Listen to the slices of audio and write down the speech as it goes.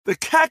The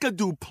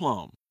Kakadu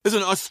plum is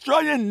an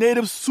Australian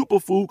native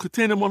superfood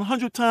containing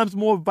 100 times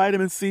more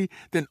vitamin C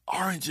than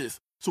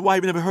oranges. So why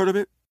have you never heard of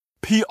it?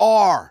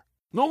 PR.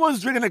 No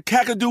one's drinking a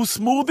Kakadu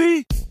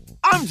smoothie?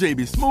 I'm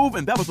JB Smoove,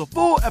 and that was a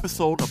full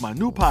episode of my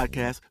new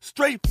podcast,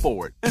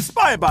 Straightforward,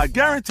 inspired by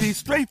guaranteed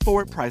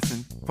straightforward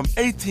pricing from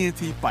AT&T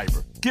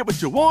Fiber. Get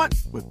what you want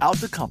without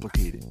the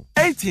complicated.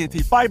 AT&T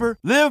Fiber,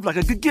 live like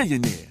a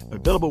gigillionaire.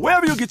 Available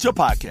wherever you get your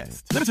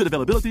podcasts. Limited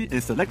availability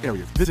in select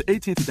areas. Visit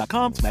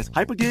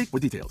AT&T.com/hypergig for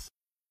details.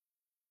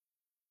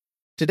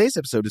 Today's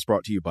episode is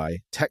brought to you by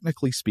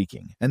Technically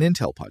Speaking, an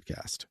Intel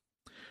podcast.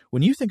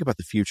 When you think about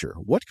the future,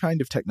 what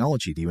kind of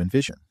technology do you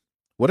envision?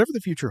 Whatever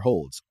the future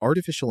holds,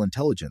 artificial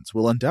intelligence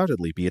will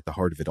undoubtedly be at the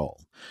heart of it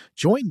all.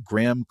 Join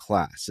Graham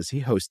Class as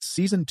he hosts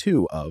Season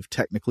 2 of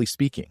Technically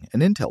Speaking,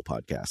 an Intel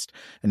podcast,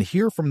 and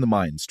hear from the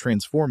minds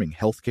transforming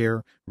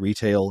healthcare,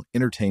 retail,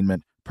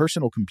 entertainment,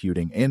 personal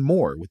computing, and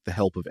more with the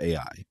help of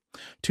AI.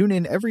 Tune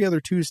in every other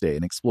Tuesday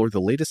and explore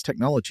the latest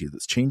technology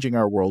that's changing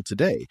our world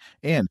today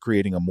and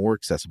creating a more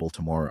accessible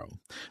tomorrow.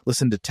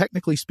 Listen to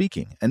Technically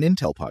Speaking, an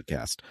Intel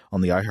podcast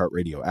on the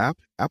iHeartRadio app,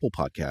 Apple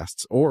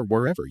Podcasts, or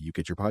wherever you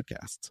get your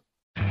podcasts.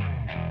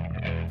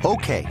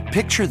 Okay,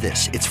 picture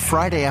this. It's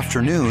Friday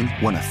afternoon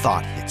when a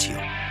thought hits you.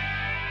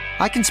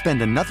 I can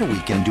spend another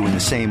weekend doing the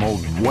same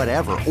old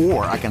whatever,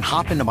 or I can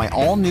hop into my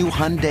all-new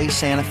Hyundai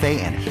Santa Fe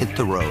and hit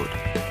the road.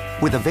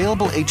 With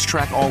available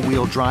H-Track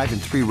all-wheel drive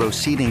and 3-row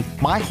seating,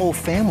 my whole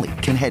family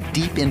can head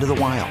deep into the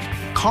wild.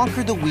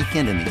 Conquer the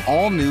weekend in the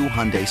all-new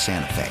Hyundai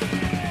Santa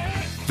Fe.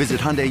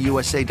 Visit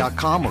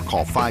HyundaiUSA.com or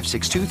call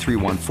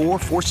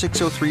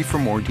 562-314-4603 for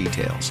more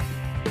details.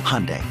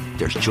 Hyundai,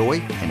 there's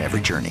joy in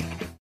every journey.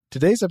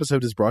 Today's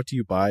episode is brought to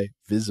you by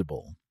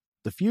Visible.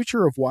 The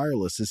future of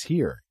wireless is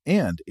here,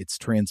 and it's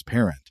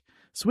transparent.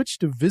 Switch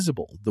to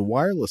Visible, the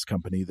wireless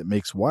company that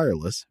makes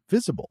wireless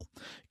visible.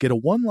 Get a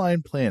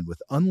one-line plan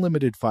with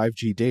unlimited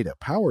 5G data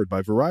powered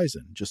by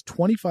Verizon, just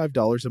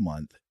 $25 a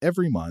month,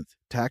 every month,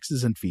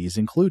 taxes and fees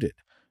included.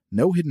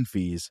 No hidden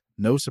fees,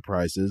 no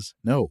surprises,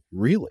 no,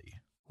 really.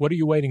 What are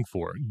you waiting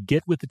for?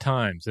 Get with the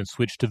times and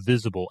switch to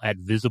Visible at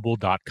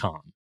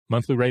Visible.com.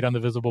 Monthly rate on the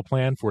Visible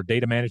plan. For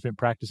data management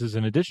practices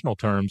and additional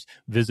terms,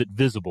 visit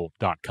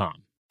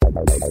Visible.com.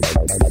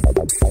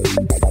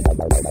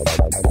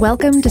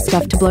 Welcome to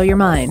Stuff to Blow Your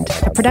Mind,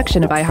 a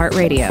production of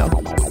iHeartRadio.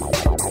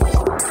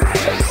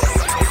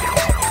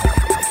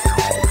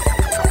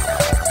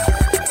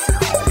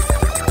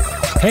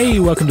 Hey,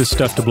 welcome to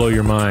Stuff to Blow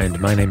Your Mind.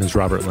 My name is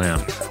Robert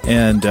Lamb.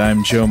 And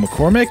I'm Joe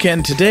McCormick,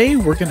 and today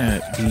we're going to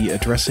be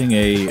addressing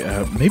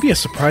maybe a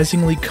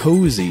surprisingly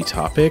cozy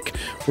topic.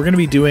 We're going to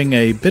be doing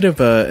a bit of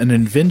an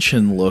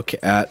invention look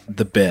at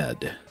the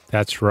bed.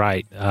 That's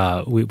right.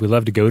 We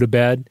love to go to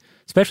bed,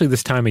 especially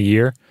this time of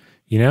year.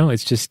 You know, it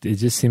just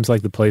seems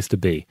like the place to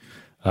be.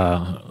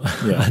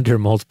 Under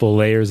multiple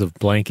layers of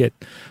blanket.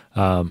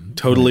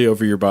 Totally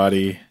over your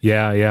body.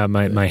 Yeah.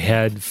 My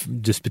head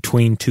just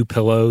between two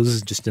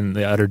pillows, just in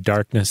the utter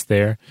darkness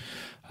there.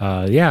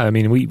 I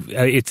mean,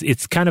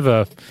 it's kind of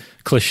a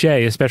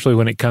cliche, especially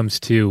when it comes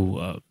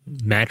to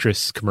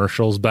mattress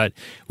commercials, but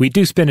we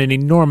do spend an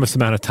enormous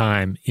amount of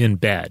time in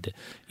bed.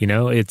 You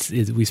know,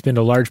 we spend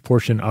a large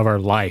portion of our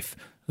life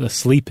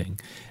sleeping,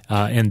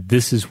 and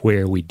this is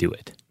where we do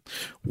it.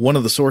 One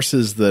of the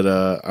sources that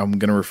I'm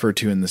going to refer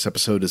to in this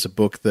episode is a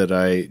book that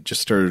I just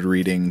started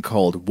reading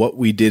called What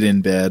We Did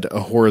in Bed,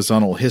 A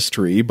Horizontal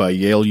History by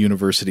Yale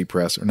University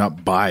Press, or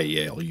not by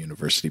Yale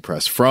University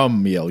Press,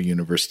 from Yale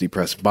University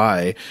Press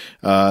by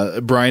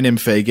Brian M.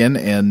 Fagan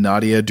and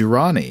Nadia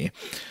Durrani.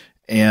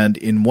 And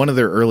in one of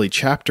their early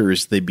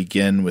chapters, they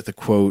begin with a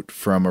quote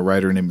from a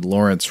writer named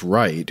Lawrence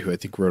Wright, who I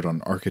think wrote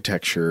on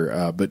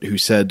architecture, but who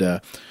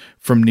said,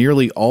 from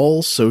nearly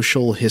all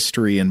social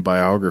history and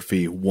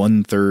biography,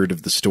 1/3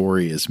 of the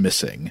story is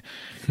missing.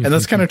 And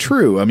that's kind of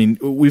true. I mean,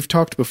 we've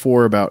talked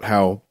before about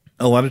how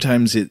a lot of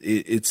times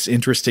it's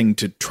interesting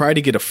to try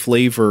to get a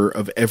flavor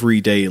of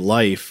everyday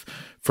life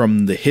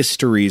from the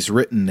histories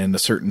written in a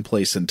certain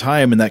place and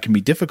time. And that can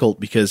be difficult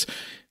because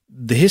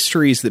the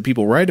histories that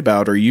people write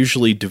about are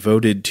usually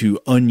devoted to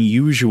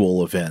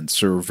unusual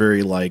events or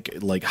very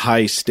like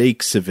high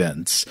stakes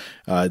events.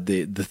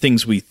 The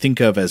things we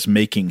think of as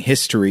making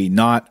history,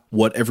 not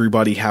what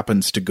everybody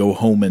happens to go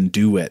home and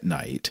do at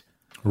night.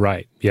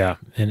 Right. Yeah.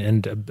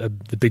 And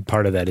the big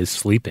part of that is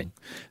sleeping.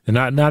 And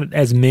not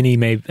as many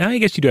I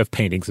guess you do have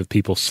paintings of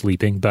people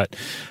sleeping, but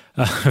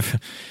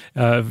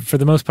for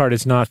the most part,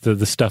 it's not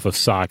the stuff of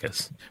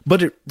sagas.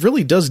 But it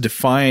really does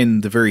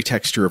define the very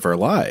texture of our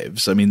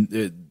lives. I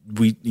mean,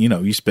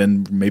 you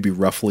spend maybe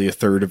roughly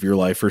 1/3 of your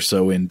life or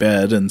so in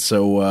bed. And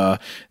so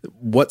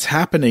what's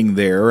happening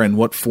there and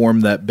what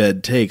form that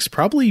bed takes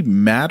probably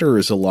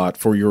matters a lot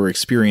for your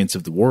experience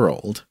of the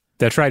world.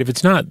 That's right. If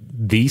it's not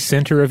the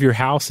center of your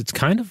house, it's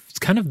kind of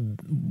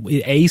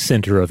a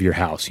center of your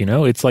house. You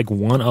know, it's like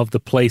one of the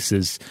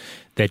places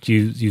that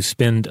you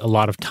spend a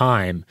lot of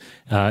time.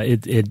 I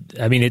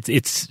mean,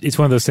 it's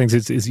one of those things.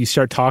 Is you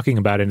start talking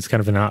about it, and it's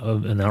kind of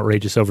an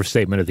outrageous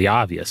overstatement of the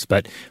obvious.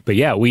 But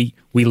yeah, we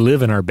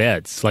live in our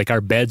beds. Like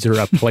our beds are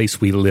a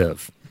place we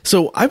live.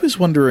 So I was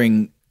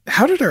wondering,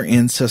 how did our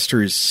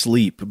ancestors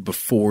sleep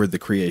before the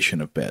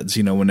creation of beds?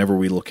 You know, whenever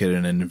we look at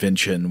an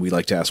invention, we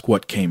like to ask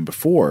what came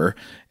before.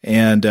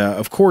 And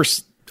of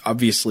course,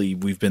 obviously,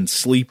 we've been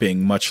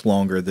sleeping much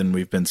longer than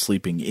we've been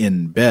sleeping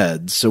in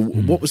bed. So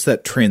what was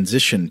that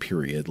transition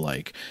period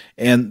like?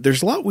 And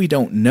there's a lot we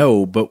don't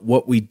know, but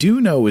what we do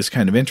know is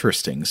kind of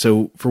interesting.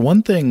 So for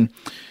one thing,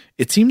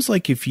 it seems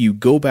like if you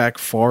go back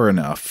far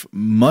enough,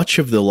 much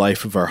of the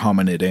life of our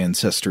hominid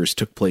ancestors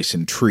took place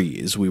in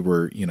trees. We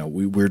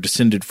were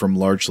descended from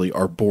largely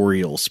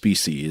arboreal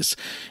species,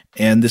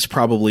 and this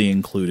probably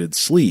included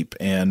sleep.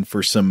 And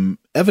for some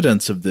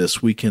evidence of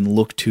this, we can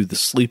look to the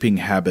sleeping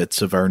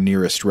habits of our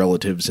nearest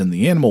relatives in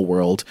the animal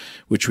world,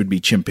 which would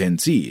be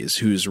chimpanzees,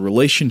 whose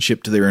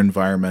relationship to their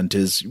environment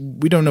is,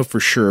 we don't know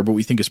for sure, but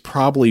we think is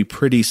probably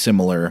pretty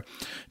similar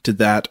to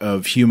that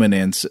of human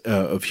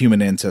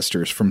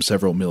ancestors from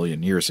several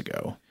million years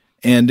ago.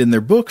 And in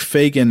their book,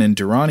 Fagan and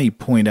Durrani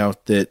point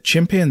out that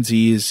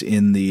chimpanzees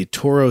in the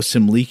Toro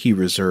Simliki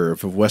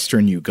Reserve of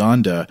western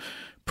Uganda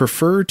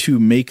prefer to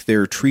make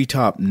their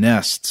treetop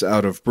nests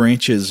out of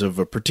branches of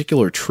a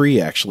particular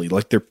tree, actually.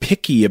 Like, they're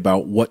picky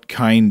about what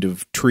kind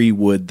of tree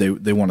wood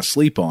they want to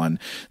sleep on.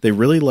 They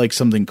really like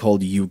something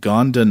called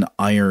Ugandan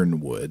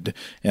ironwood.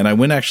 And I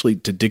went actually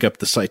to dig up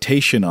the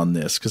citation on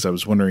this because I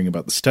was wondering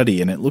about the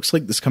study, and it looks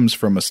like this comes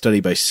from a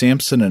study by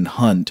Sampson and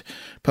Hunt,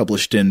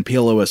 published in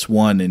PLOS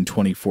One in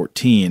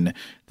 2014,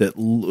 that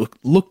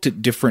looked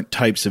at different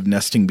types of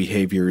nesting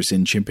behaviors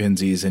in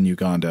chimpanzees in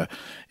Uganda.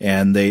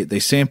 And they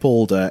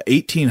sampled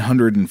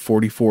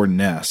 1,844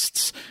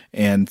 nests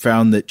and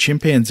found that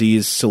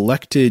chimpanzees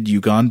selected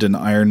Ugandan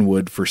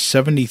ironwood for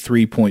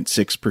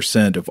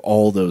 73.6% of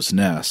all those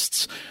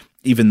nests,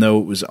 even though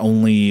it was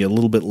only a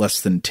little bit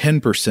less than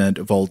 10%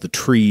 of all the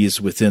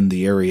trees within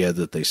the area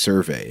that they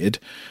surveyed.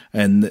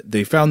 And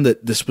they found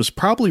that this was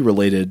probably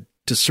related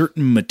to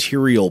certain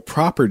material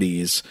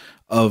properties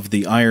of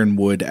the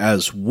ironwood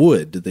as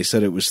wood. They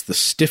said it was the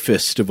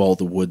stiffest of all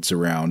the woods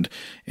around,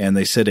 and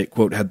they said it,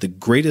 quote, had the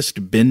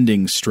greatest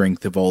bending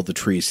strength of all the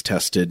trees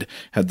tested,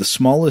 had the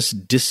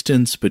smallest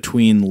distance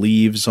between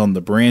leaves on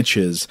the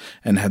branches,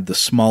 and had the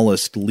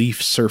smallest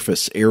leaf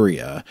surface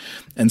area.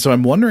 And so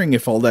I'm wondering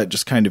if all that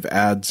just kind of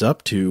adds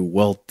up to,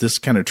 well, this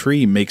kind of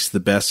tree makes the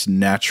best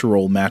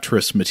natural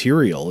mattress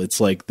material. It's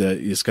like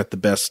it's got the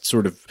best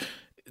sort of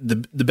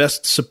the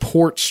best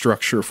support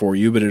structure for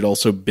you, but it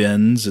also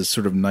bends, is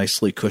sort of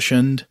nicely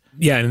cushioned.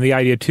 Yeah, and the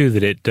idea too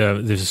that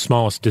there's the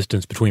smallest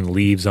distance between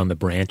leaves on the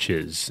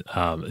branches.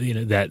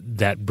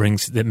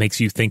 That makes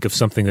you think of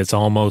something that's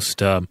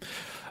almost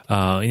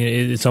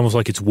it's almost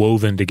like it's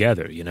woven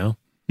together. You know.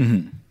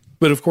 Mm-hmm.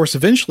 But of course,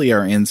 eventually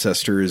our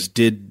ancestors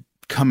did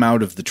come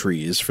out of the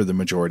trees for the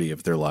majority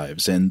of their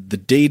lives, and the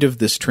date of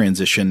this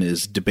transition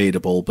is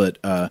debatable. But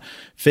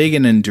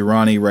Fagan and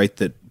Durrani write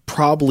that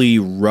probably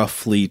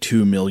roughly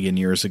 2 million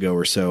years ago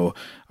or so,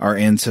 our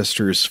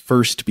ancestors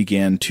first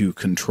began to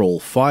control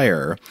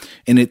fire.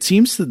 And it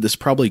seems that this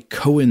probably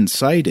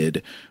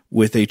coincided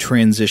with a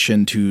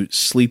transition to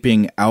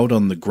sleeping out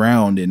on the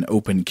ground in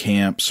open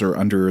camps or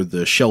under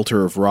the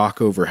shelter of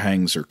rock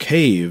overhangs or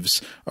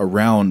caves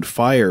around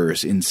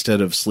fires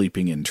instead of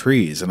sleeping in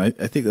trees. And I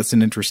think that's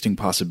an interesting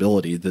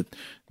possibility,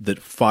 that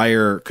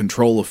fire,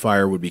 control of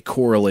fire, would be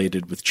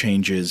correlated with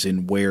changes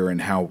in where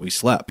and how we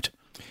slept.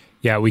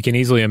 Yeah, we can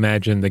easily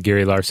imagine the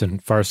Gary Larson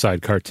Far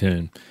Side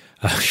cartoon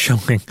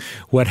showing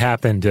what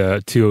happened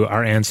to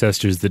our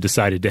ancestors that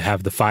decided to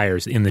have the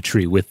fires in the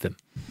tree with them.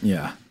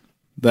 Yeah,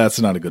 that's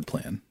not a good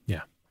plan.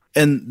 Yeah.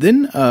 And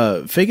then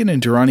Fagan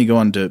and Durrani go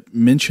on to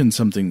mention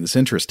something that's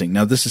interesting.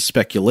 Now, this is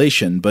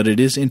speculation, but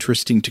it is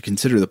interesting to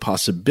consider the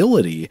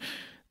possibility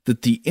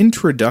that the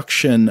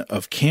introduction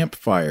of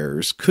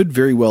campfires could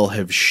very well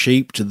have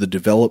shaped the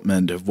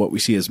development of what we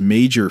see as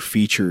major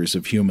features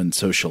of human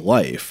social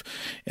life.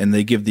 And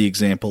they give the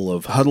example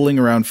of huddling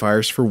around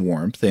fires for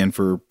warmth and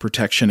for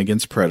protection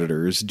against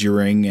predators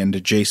during and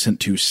adjacent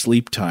to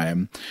sleep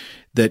time,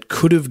 that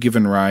could have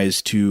given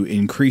rise to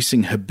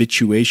increasing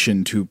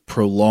habituation to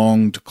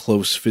prolonged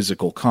close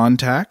physical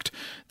contact,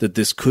 that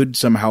this could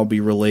somehow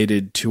be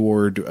related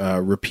toward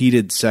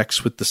repeated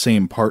sex with the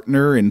same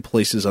partner in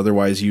places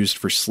otherwise used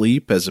for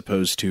sleep as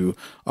opposed to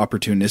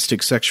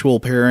opportunistic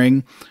sexual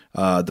pairing,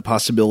 the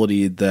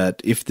possibility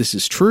that if this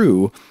is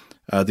true,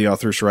 the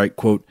authors write,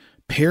 quote,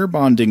 pair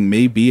bonding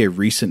may be a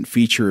recent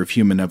feature of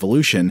human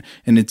evolution,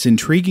 and it's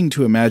intriguing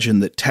to imagine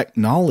that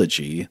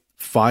technology,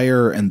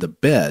 fire, and the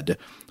bed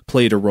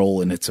played a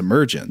role in its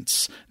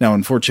emergence. Now,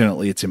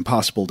 unfortunately, it's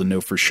impossible to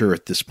know for sure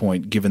at this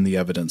point, given the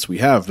evidence we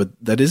have, but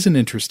that is an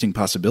interesting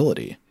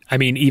possibility. I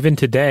mean, even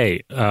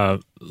today,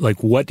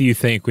 what do you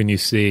think when you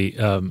see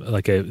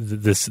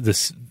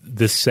this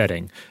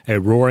setting, a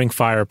roaring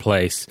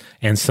fireplace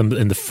and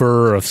the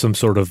fur of some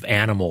sort of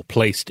animal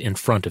placed in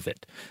front of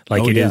it?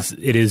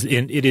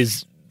 It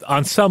is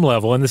on some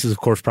level, and this is, of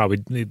course,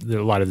 probably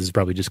a lot of this is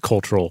probably just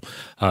cultural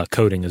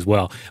coding as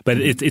well,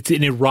 but it's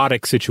an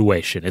erotic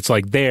situation. It's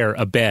like there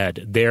a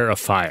bed, there a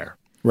fire.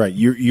 Right.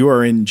 You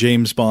are in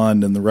James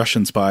Bond and the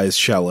Russian Spy's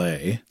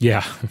chalet.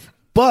 Yeah.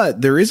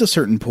 But there is a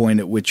certain point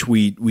at which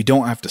we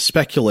don't have to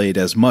speculate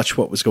as much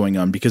what was going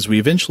on, because we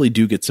eventually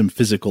do get some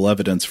physical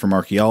evidence from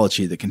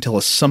archaeology that can tell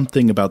us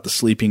something about the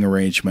sleeping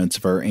arrangements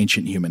of our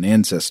ancient human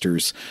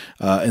ancestors.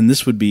 And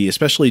this would be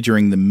especially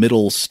during the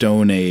Middle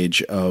Stone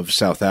Age of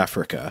South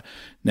Africa.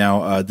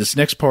 Now, this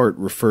next part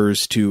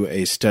refers to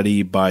a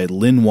study by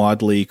Lynn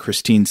Wadley,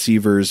 Christine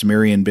Sievers,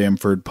 Marion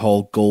Bamford,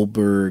 Paul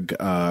Goldberg,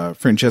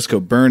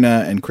 Francesco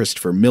Berna, and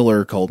Christopher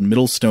Miller, called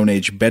Middle Stone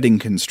Age Bedding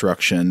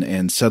Construction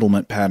and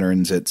Settlement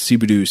Patterns at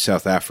Sibudu,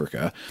 South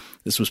Africa.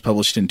 This was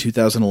published in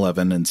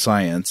 2011 in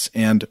Science,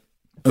 and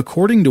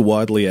according to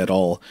Wadley et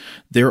al.,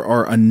 there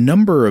are a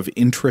number of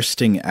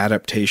interesting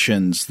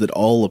adaptations that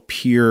all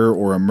appear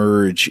or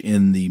emerge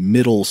in the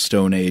Middle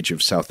Stone Age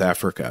of South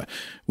Africa.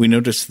 We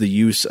notice the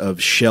use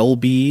of shell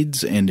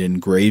beads and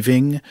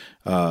engraving,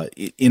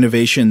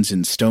 innovations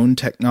in stone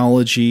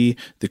technology,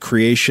 the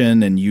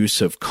creation and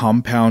use of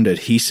compound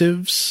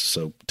adhesives,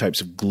 so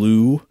types of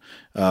glue,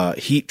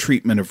 heat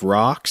treatment of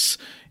rocks,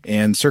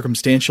 and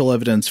circumstantial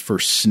evidence for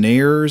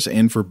snares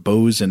and for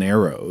bows and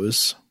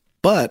arrows.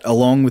 But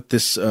along with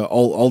this,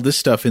 all this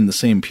stuff in the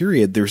same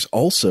period, there's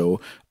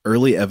also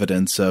early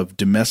evidence of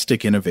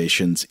domestic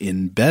innovations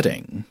in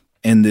bedding.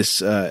 And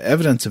this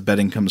evidence of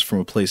bedding comes from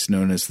a place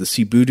known as the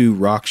Sibudu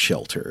Rock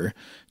Shelter.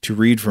 To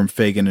read from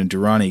Fagan and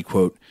Durrani,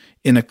 quote,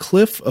 "In a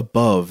cliff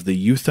above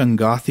the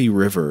Uthungathi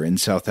River in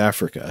South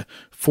Africa,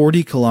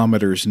 40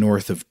 kilometers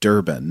north of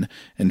Durban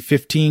and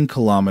 15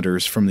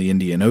 kilometers from the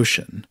Indian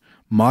Ocean,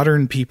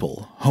 modern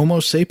people, Homo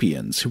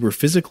sapiens, who were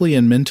physically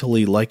and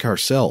mentally like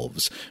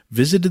ourselves,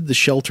 visited the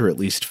shelter at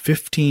least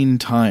 15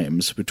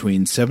 times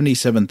between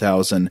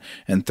 77,000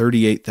 and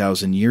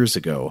 38,000 years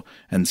ago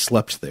and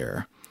slept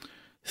there.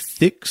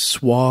 Thick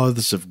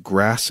swaths of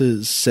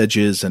grasses,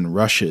 sedges, and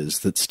rushes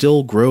that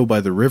still grow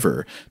by the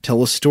river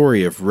tell a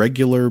story of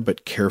regular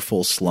but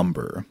careful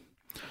slumber."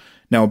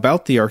 Now,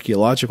 about the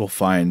archaeological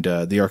find,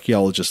 the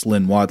archaeologist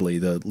Lynn Wadley,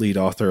 the lead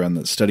author on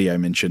the study I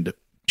mentioned,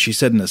 she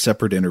said in a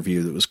separate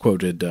interview that was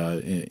quoted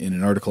in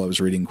an article I was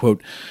reading,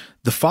 quote,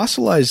 "The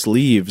fossilized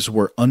leaves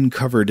were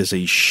uncovered as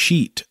a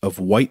sheet of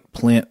white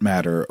plant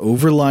matter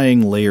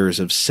overlying layers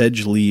of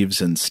sedge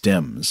leaves and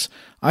stems.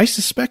 I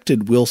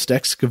suspected whilst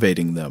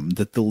excavating them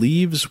that the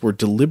leaves were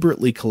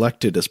deliberately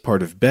collected as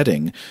part of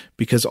bedding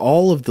because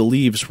all of the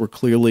leaves were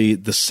clearly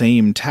the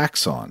same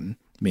taxon,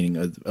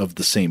 meaning of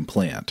the same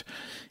plant.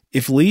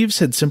 If leaves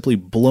had simply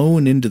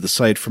blown into the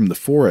site from the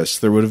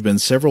forest, there would have been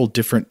several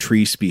different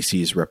tree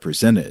species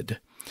represented."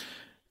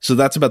 So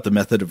that's about the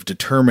method of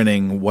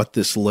determining what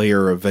this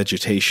layer of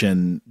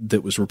vegetation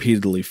that was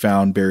repeatedly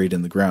found buried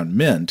in the ground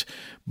meant.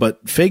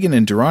 But Fagan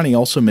and Durrani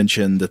also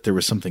mentioned that there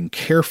was something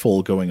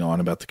careful going on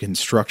about the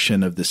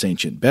construction of this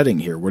ancient bedding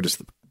here. Where does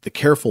the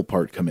careful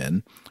part come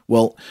in?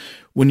 Well,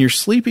 when you're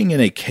sleeping in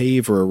a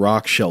cave or a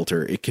rock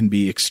shelter, it can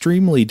be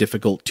extremely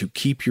difficult to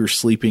keep your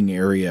sleeping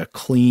area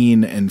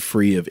clean and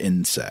free of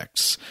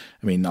insects.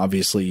 I mean,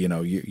 obviously,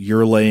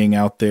 you're laying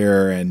out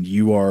there and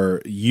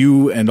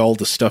you and all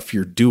the stuff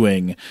you're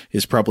doing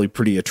is probably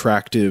pretty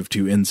attractive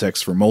to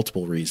insects for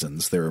multiple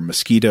reasons. There are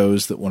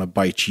mosquitoes that want to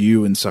bite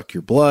you and suck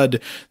your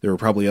blood. There are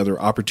probably other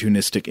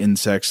opportunistic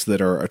insects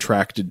that are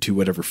attracted to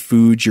whatever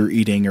food you're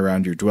eating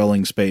around your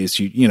dwelling space.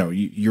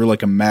 You're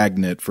like a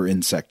magnet for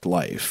insect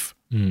life.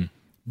 Mm.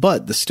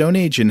 But the Stone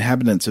Age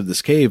inhabitants of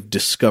this cave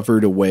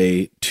discovered a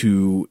way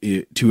to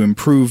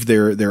improve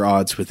their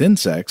odds with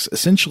insects.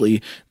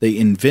 Essentially, they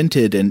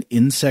invented an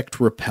insect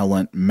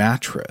repellent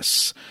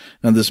mattress.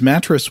 Now, this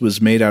mattress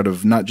was made out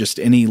of not just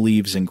any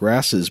leaves and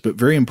grasses, but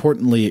very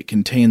importantly, it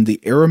contained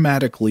the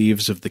aromatic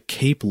leaves of the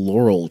Cape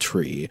laurel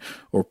tree,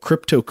 or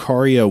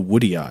Cryptocarya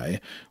woodii,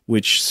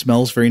 which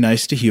smells very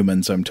nice to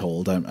humans, I'm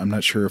told. I'm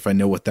not sure if I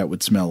know what that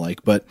would smell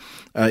like, but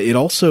it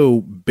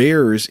also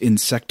bears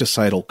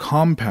insecticidal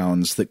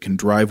compounds that can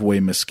drive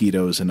away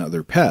mosquitoes and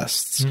other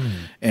pests. Mm.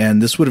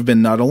 And this would have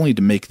been not only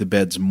to make the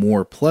beds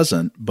more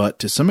pleasant, but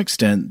to some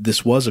extent,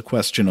 this was a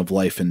question of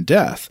life and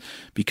death,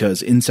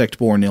 because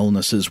insect-borne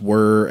illnesses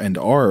were and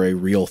are a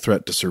real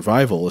threat to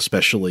survival,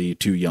 especially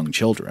to young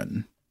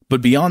children.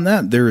 But beyond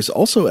that, there is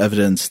also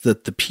evidence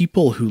that the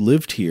people who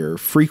lived here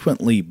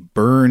frequently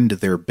burned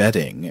their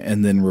bedding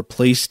and then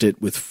replaced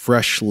it with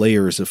fresh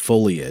layers of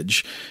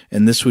foliage,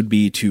 and this would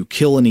be to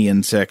kill any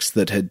insects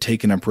that had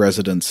taken up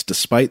residence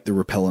despite the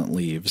repellent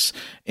leaves,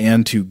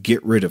 and to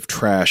get rid of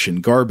trash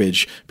and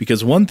garbage,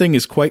 because one thing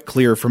is quite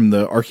clear from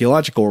the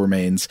archaeological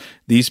remains: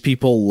 these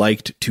people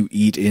liked to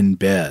eat in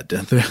bed.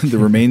 The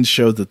remains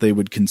show that they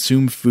would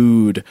consume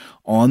food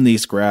on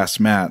these grass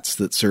mats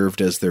that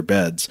served as their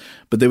beds,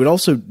 but they would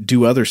also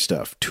do other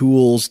stuff.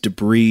 Tools,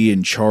 debris,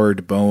 and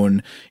charred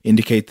bone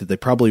indicate that they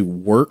probably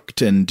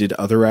worked and did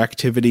other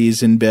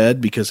activities in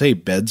bed because, hey,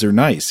 beds are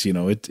nice.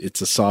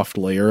 It's a soft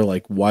layer.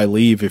 Like, why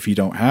leave if you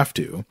don't have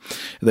to?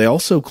 They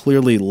also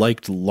clearly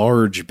liked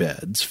large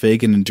beds.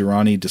 Fagan and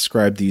Durrani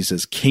described these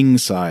as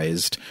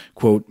king-sized.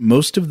 Quote,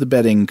 "Most of the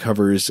bedding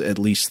covers at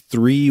least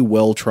 3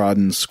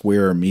 well-trodden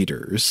square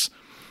meters."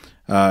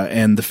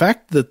 And the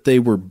fact that they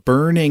were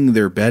burning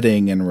their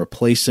bedding and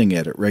replacing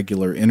it at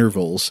regular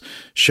intervals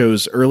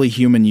shows early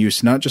human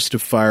use not just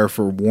of fire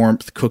for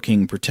warmth,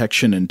 cooking,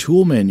 protection, and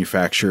tool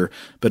manufacture,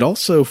 but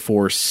also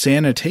for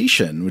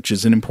sanitation, which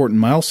is an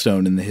important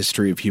milestone in the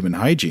history of human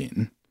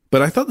hygiene.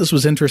 But I thought this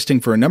was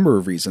interesting for a number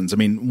of reasons. I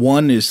mean,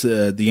 one is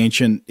the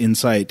ancient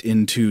insight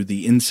into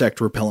the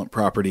insect repellent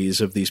properties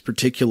of these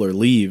particular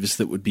leaves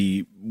that would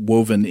be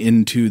woven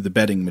into the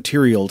bedding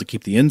material to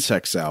keep the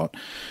insects out.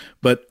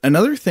 But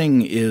another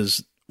thing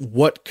is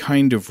what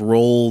kind of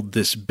role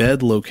this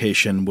bed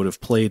location would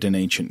have played in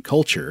ancient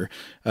culture,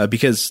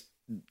 because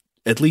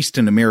at least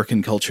in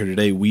American culture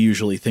today, we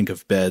usually think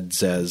of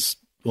beds as,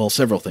 well,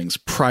 several things.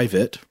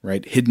 Private,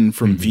 right? Hidden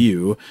from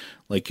view.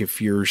 Like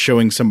if you're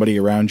showing somebody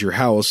around your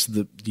house,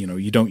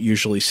 you don't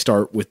usually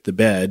start with the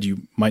bed.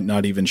 You might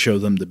not even show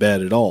them the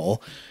bed at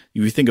all.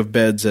 You think of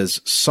beds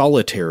as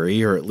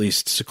solitary, or at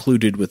least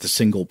secluded with a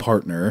single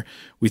partner.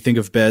 We think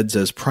of beds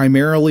as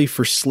primarily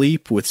for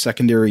sleep, with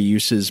secondary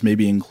uses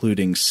maybe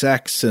including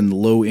sex and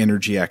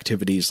low-energy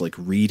activities like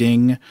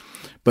reading.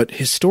 But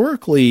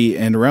historically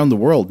and around the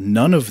world,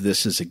 none of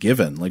this is a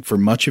given. Like for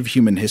much of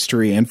human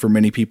history and for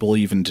many people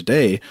even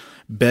today,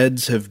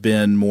 beds have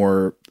been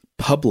more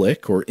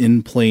public or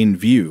in plain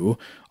view,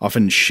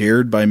 often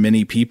shared by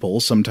many people,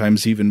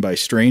 sometimes even by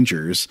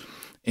strangers,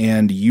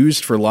 and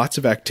used for lots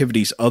of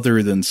activities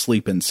other than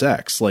sleep and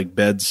sex. Like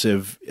beds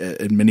have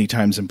many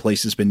times in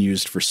places been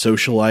used for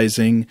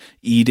socializing,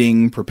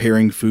 eating,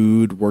 preparing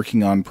food,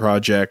 working on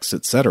projects,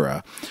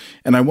 etc.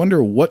 And I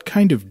wonder, what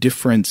kind of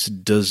difference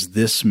does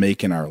this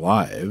make in our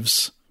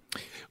lives?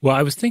 Well,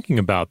 I was thinking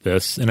about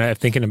this, and I'm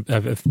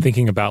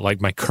thinking about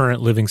like my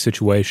current living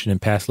situation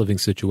and past living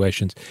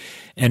situations.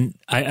 And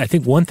I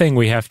think one thing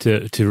we have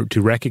to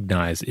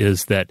recognize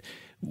is that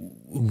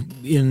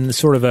in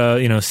sort of a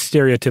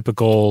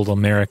stereotypical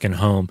American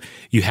home,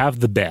 you have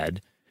the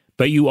bed,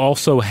 but you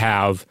also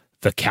have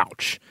the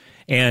couch.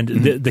 And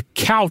the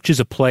couch is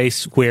a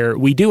place where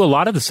we do a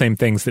lot of the same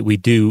things that we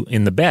do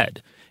in the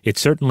bed. It's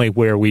certainly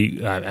where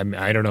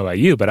I don't know about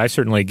you, but I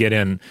certainly get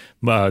in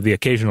the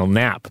occasional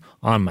nap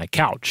on my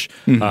couch.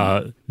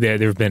 There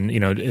have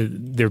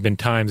been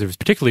times,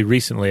 particularly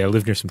recently, I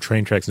lived near some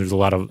train tracks, and there's a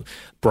lot of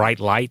bright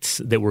lights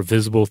that were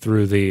visible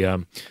through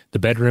the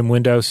bedroom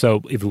window.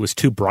 So if it was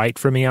too bright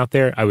for me out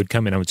there, I would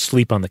come in, I would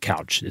sleep on the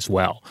couch as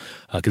well,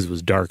 because it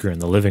was darker in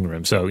the living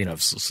room. So,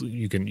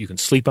 you can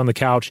sleep on the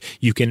couch.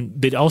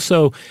 But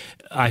also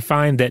I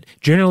find that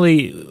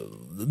generally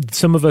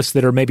some of us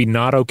that are maybe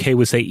not okay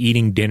with, say,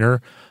 eating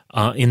dinner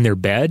in their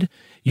bed,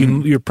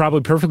 you're probably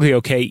perfectly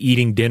okay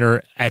eating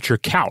dinner at your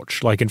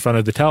couch, like in front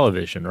of the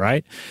television,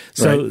 right?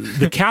 So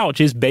the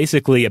couch is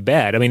basically a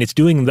bed. I mean, it's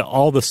doing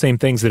all the same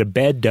things that a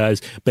bed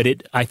does, but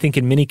I think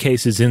in many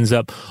cases ends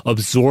up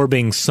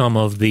absorbing some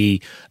of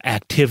the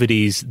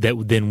activities that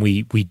then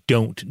we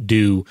don't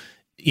do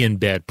in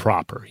bed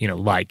proper,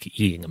 like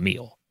eating a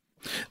meal.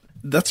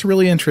 That's a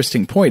really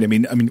interesting point. I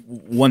mean,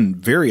 one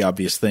very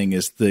obvious thing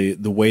is the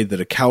way that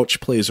a couch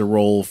plays a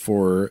role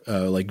for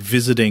like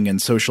visiting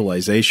and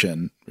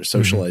socialization. Or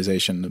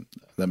socialization,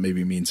 that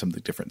maybe means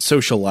something different.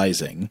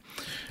 Socializing,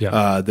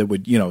 that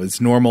would,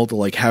 it's normal to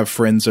like have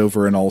friends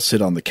over and all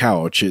sit on the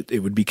couch.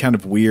 It would be kind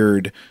of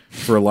weird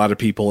for a lot of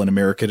people in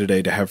America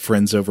today to have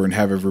friends over and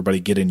have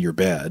everybody get in your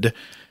bed,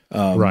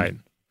 right?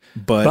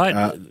 But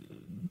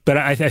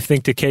I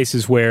think to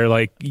cases where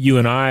like you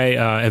and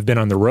I have been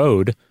on the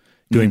road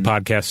doing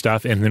podcast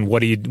stuff, and then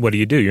what do you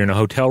do? You're in a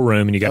hotel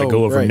room and you got to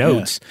go over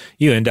notes.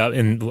 Yeah. You end up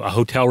in a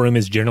hotel room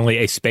is generally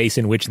a space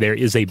in which there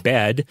is a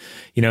bed.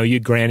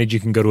 Granted, you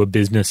can go to a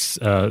business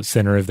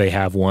center if they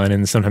have one,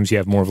 and sometimes you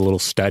have more of a little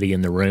study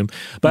in the room.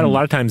 But a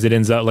lot of times it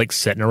ends up like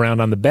sitting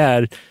around on the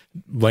bed,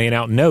 laying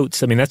out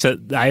notes. I mean,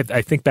 I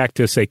think back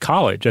to, say,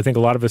 college. I think a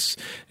lot of us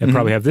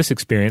probably have this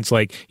experience.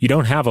 Like, you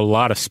don't have a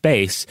lot of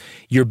space.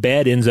 Your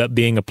bed ends up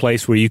being a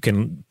place where you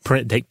can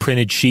take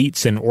printed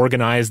sheets and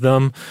organize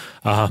them.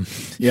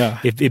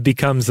 It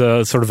becomes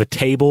a sort of a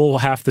table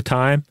half the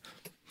time.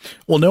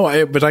 Well,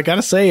 no, but I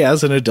gotta say,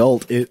 as an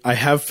adult, I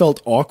have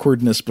felt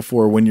awkwardness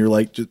before when you're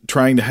like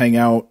trying to hang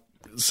out.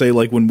 Say,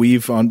 like when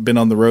we've been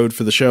on the road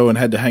for the show and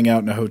had to hang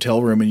out in a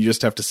hotel room and you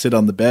just have to sit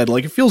on the bed.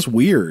 Like, it feels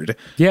weird.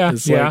 Yeah,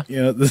 it's like,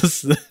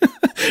 this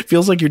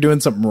feels like you're doing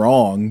something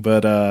wrong.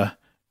 But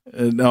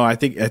no, I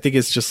think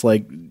it's just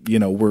like,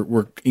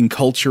 we're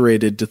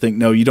enculturated to think,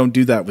 no, you don't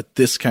do that with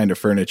this kind of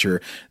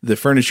furniture. The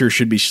furniture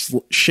should be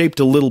shaped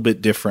a little bit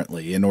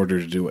differently in order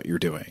to do what you're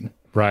doing.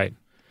 Right.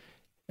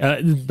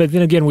 But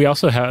then again, we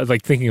also have,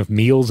 like, thinking of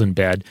meals in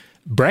bed.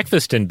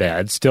 Breakfast in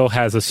bed still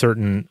has a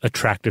certain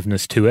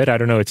attractiveness to it. I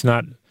don't know. It's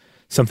not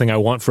something I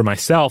want for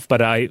myself,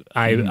 but I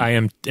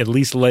am at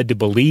least led to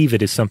believe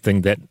it is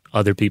something that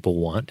other people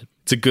want.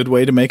 It's a good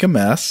way to make a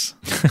mess.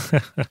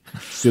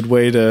 Good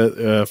way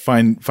to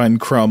find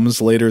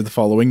crumbs later the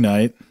following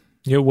night.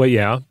 Yeah, well,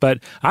 yeah, but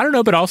I don't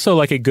know. But also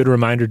like a good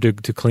reminder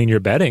to clean your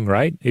bedding,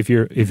 right? If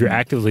you're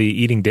actively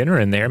eating dinner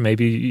in there,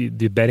 maybe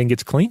the bedding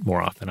gets cleaned more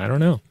often. I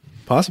don't know.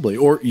 Possibly.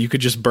 Or you could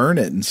just burn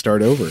it and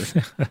start over.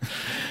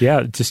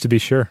 Yeah, just to be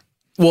sure.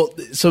 Well,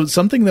 so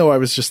something, though, I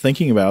was just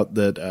thinking about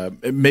that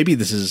maybe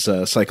this is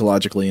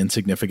psychologically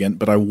insignificant,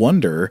 but I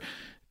wonder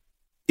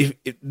if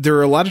there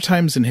are a lot of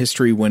times in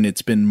history when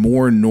it's been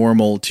more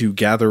normal to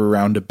gather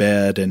around a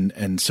bed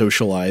and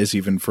socialize,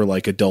 even for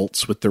like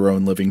adults with their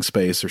own living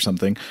space or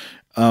something.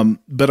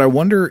 But I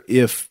wonder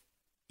if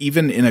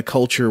even in a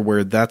culture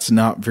where that's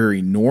not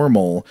very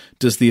normal,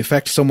 does the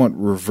effect somewhat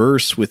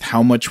reverse with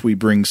how much we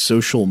bring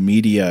social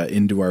media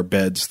into our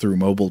beds through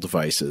mobile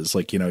devices?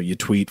 Like, you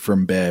tweet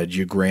from bed,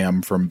 you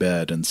gram from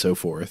bed, and so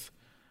forth.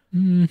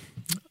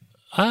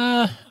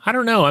 I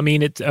don't know. I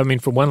mean,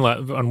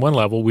 on one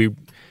level, we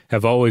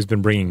have always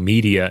been bringing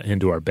media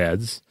into our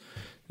beds.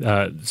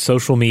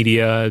 Social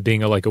media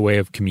being like a way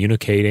of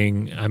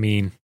communicating. I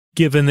mean,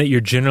 given that you're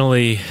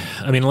generally,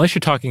 unless you're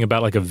talking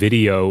about like a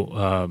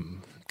video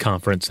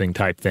conferencing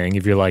type thing,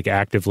 if you're like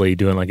actively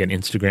doing like an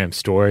Instagram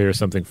story or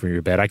something from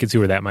your bed, I can see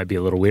where that might be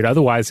a little weird.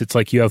 Otherwise, it's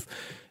like you have,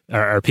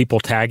 are people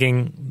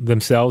tagging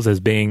themselves as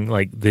being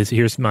like this,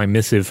 here's my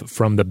missive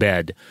from the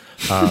bed.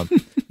 Otherwise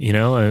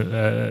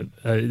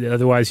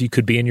you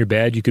could be in your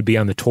bed, you could be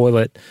on the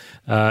toilet.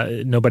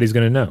 Nobody's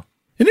going to know.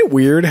 Isn't it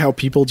weird how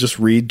people just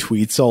read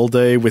tweets all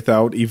day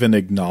without even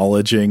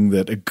acknowledging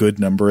that a good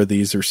number of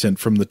these are sent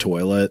from the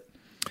toilet?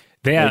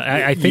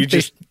 I think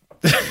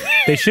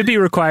they should be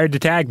required to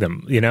tag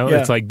them. Yeah.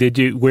 It's like,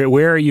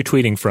 where are you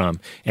tweeting from?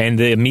 And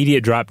the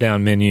immediate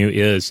drop-down menu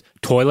is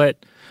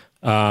toilet,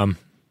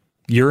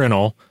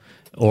 urinal,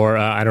 or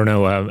I don't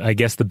know. I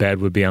guess the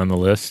bed would be on the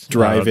list.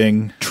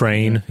 Driving.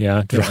 Train.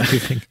 Yeah.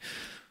 Driving.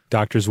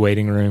 Doctor's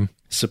waiting room.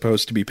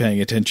 Supposed to be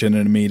paying attention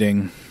in a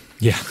meeting.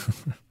 Yeah.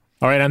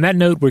 All right. On that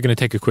note, we're going to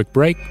take a quick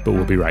break, but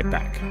we'll be right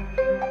back.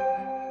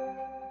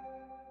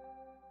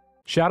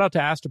 Shout out to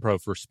Astepro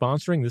for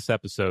sponsoring this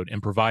episode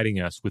and providing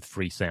us with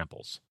free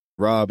samples.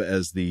 Rob,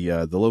 as the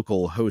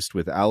local host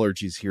with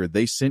allergies here,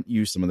 they sent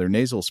you some of their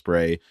nasal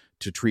spray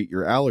to treat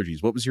your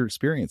allergies. What was your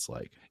experience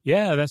like?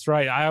 Yeah, that's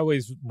right. I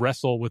always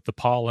wrestle with the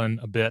pollen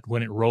a bit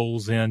when it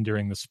rolls in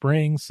during the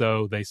spring,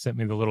 so they sent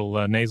me the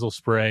little nasal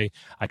spray.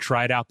 I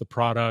tried out the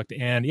product,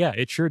 and yeah,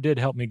 it sure did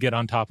help me get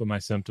on top of my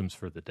symptoms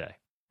for the day.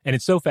 And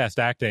it's so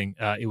fast-acting,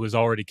 it was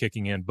already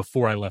kicking in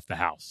before I left the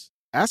house.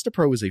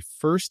 Astepro is a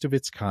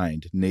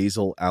first-of-its-kind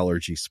nasal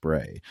allergy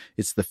spray.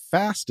 It's the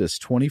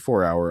fastest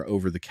 24-hour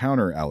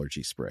over-the-counter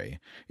allergy spray.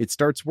 It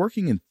starts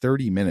working in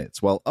 30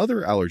 minutes, while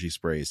other allergy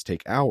sprays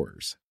take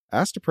hours.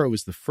 Astepro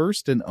is the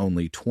first and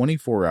only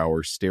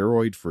 24-hour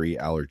steroid-free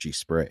allergy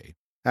spray.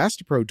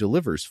 Astepro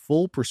delivers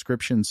full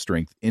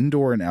prescription-strength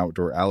indoor and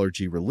outdoor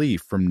allergy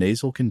relief from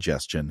nasal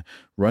congestion,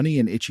 runny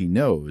and itchy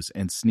nose,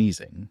 and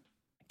sneezing.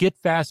 Get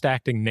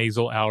fast-acting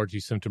nasal allergy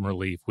symptom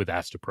relief with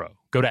Astepro.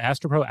 Go to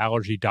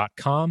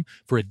asteproallergy.com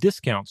for a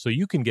discount so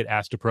you can get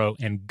Astepro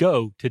and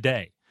go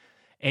today.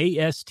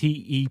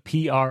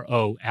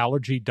 ASTEPRO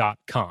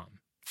allergy.com.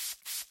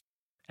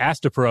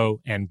 Astepro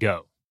and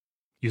go.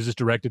 Use as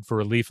directed for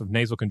relief of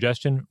nasal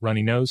congestion,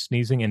 runny nose,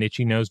 sneezing, and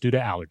itchy nose due to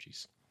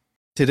allergies.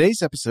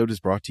 Today's episode is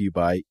brought to you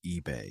by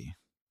eBay.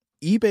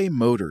 eBay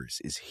Motors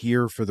is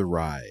here for the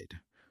ride.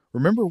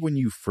 Remember when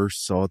you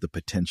first saw the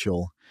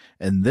potential?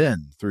 And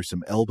then, through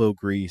some elbow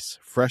grease,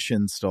 fresh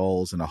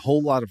installs, and a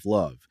whole lot of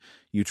love,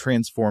 you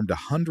transformed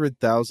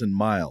 100,000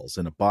 miles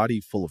and a body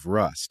full of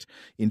rust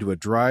into a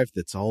drive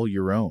that's all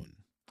your own.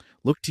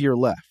 Look to your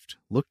left.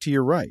 Look to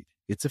your right.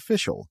 It's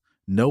official.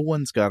 No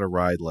one's got a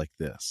ride like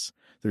this.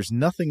 There's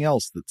nothing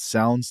else that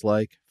sounds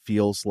like,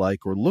 feels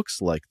like, or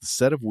looks like the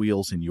set of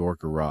wheels in your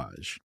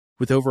garage.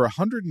 With over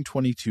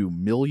 122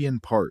 million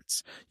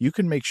parts, you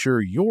can make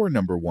sure your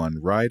number one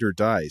ride or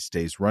die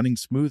stays running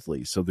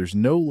smoothly, so there's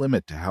no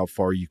limit to how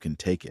far you can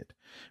take it.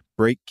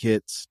 Brake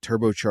kits,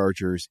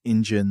 turbochargers,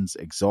 engines,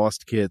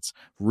 exhaust kits,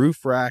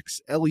 roof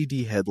racks, LED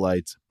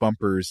headlights,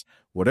 bumpers,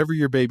 whatever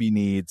your baby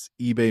needs,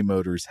 eBay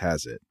Motors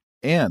has it.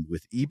 And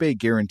with eBay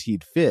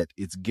Guaranteed Fit,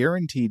 it's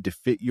guaranteed to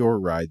fit your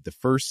ride the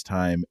first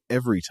time,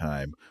 every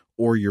time,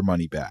 or your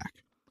money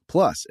back.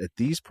 Plus, at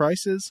these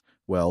prices,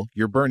 well,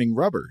 you're burning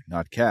rubber,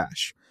 not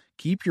cash.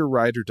 Keep your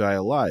ride or die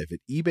alive at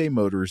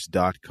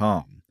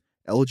ebaymotors.com.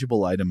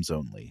 Eligible items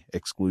only.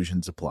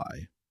 Exclusions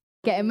apply.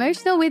 Get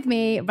emotional with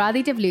me,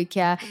 Radhi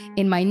Devlukia,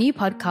 in my new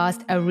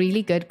podcast, A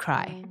Really Good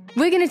Cry.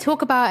 We're going to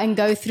talk about and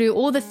go through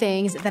all the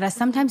things that are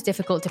sometimes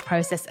difficult to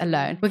process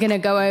alone. We're going to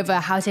go over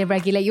how to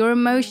regulate your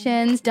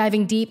emotions,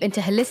 diving deep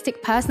into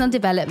holistic personal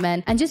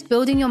development, and just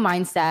building your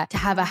mindset to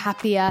have a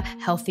happier,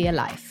 healthier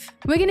life.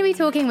 We're going to be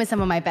talking with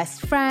some of my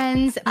best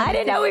friends. I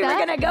didn't know we were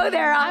going to go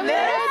there on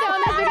this.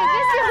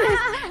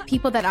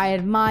 People that I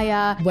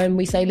admire. When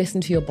we say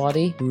listen to your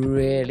body,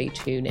 really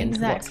tune into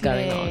what's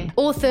going on.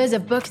 Authors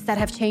of books that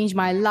have changed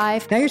my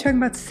life. Now you're talking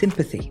about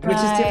sympathy, which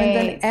is different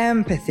than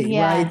empathy,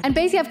 right? And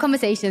basically have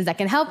conversations that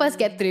can help us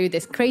get through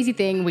this crazy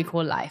thing we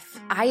call life.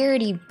 I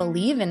already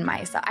believe in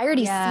myself. I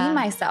already see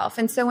myself.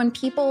 And so when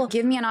people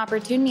give me an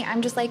opportunity,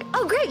 I'm just like,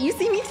 oh, great, you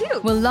see me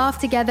too. We'll laugh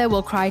together,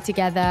 we'll cry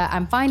together,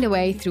 and find a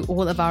way through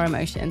all of our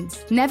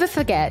emotions. Never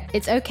forget,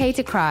 it's okay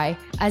to cry,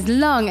 as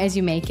long as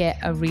you make it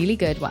a really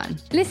good one.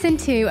 Listen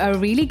to A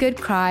Really Good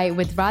Cry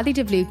with Radhi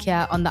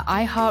Devlukia on the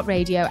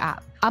iHeartRadio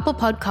app, Apple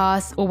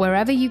Podcasts, or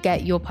wherever you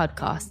get your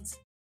podcasts.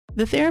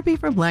 The Therapy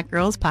for Black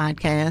Girls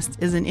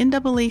podcast is an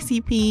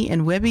NAACP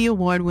and Webby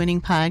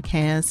Award-winning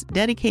podcast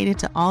dedicated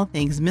to all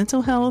things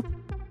mental health,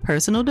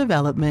 personal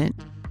development,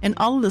 and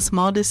all of the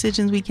small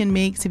decisions we can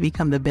make to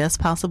become the best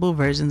possible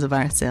versions of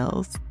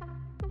ourselves.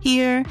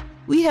 Here,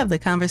 we have the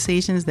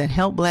conversations that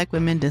help Black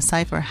women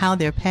decipher how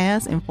their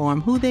past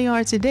inform who they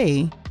are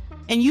today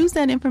and use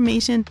that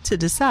information to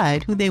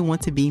decide who they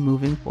want to be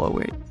moving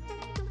forward.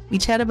 We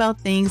chat about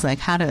things like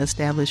how to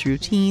establish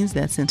routines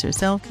that center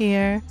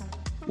self-care,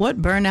 what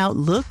burnout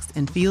looks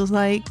and feels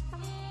like,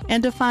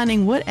 and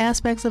defining what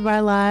aspects of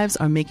our lives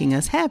are making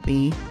us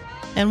happy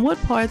and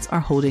what parts are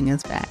holding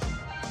us back.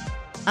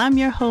 I'm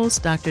your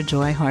host, Dr.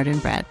 Joy Harden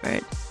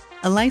Bradford,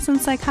 a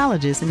licensed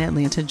psychologist in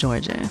Atlanta,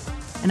 Georgia,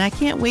 and I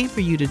can't wait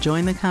for you to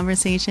join the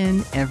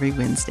conversation every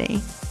Wednesday.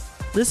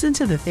 Listen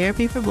to the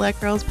Therapy for Black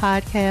Girls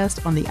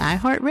podcast on the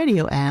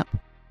iHeartRadio app,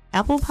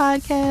 Apple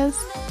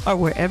Podcasts, or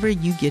wherever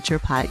you get your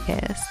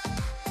podcasts.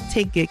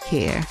 Take good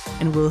care,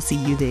 and we'll see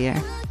you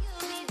there.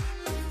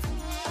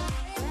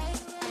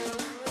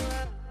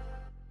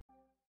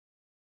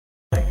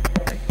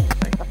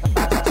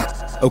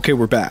 Okay,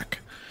 we're back.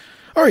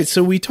 All right,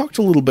 so we talked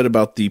a little bit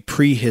about the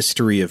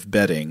prehistory of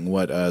bedding,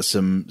 what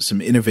some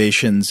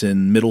innovations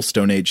in Middle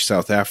Stone Age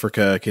South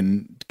Africa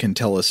can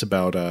tell us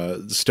about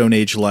Stone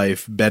Age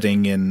life,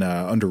 bedding in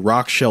under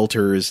rock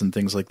shelters and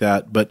things like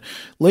that. But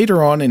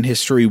later on in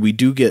history, we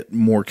do get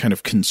more kind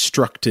of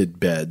constructed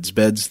beds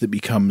that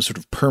become sort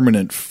of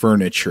permanent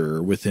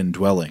furniture within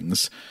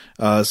dwellings.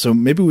 So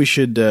maybe we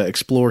should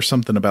explore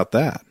something about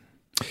that.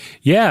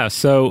 Yeah,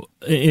 so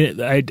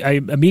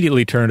I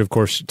immediately turned, of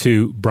course,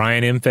 to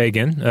Brian M.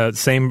 Fagan,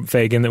 same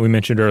Fagan that we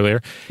mentioned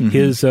earlier,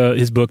 his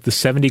book, The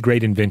 70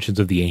 Great Inventions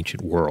of the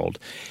Ancient World.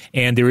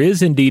 And there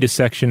is indeed a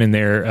section in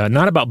there,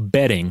 not about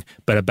bedding,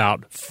 but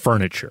about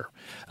furniture.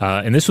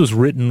 And this was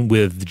written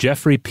with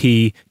Jeffrey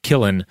P.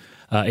 Killen,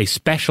 a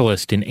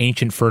specialist in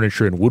ancient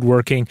furniture and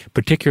woodworking,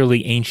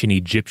 particularly ancient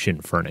Egyptian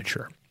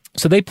furniture.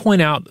 So they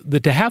point out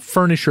that to have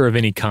furniture of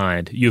any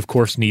kind, you of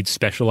course need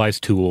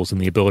specialized tools and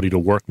the ability to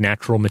work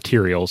natural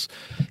materials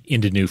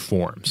into new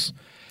forms.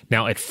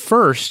 Now, at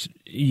first,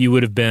 you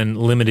would have been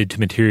limited to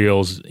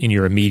materials in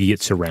your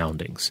immediate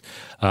surroundings,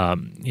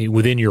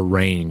 within your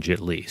range at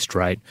least,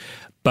 right?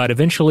 But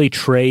eventually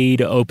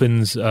trade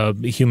opens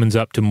humans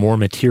up to more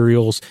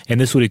materials,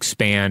 and this would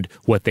expand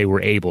what they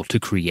were able to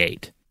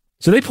create.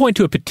 So they point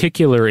to a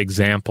particular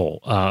example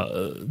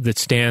that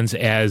stands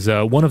as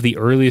one of the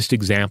earliest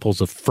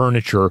examples of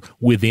furniture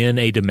within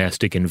a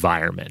domestic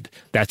environment.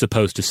 That's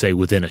opposed to, say,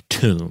 within a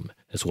tomb,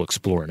 as we'll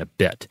explore in a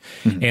bit.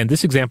 Mm-hmm. And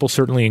this example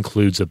certainly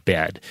includes a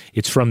bed.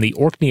 It's from the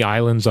Orkney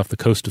Islands off the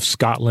coast of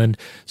Scotland,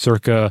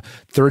 circa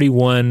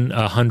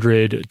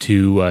 3100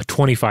 to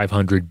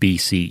 2500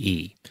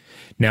 BCE.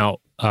 Now,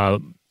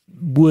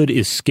 wood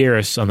is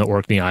scarce on the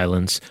Orkney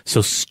Islands,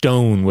 so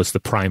stone was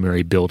the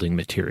primary building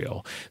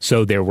material.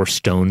 So there were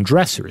stone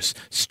dressers,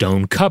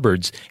 stone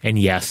cupboards, and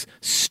yes,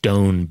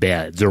 stone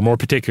beds, or more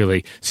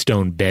particularly,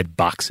 stone bed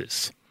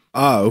boxes.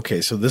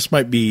 Okay. So this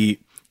might be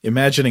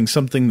imagining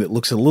something that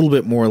looks a little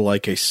bit more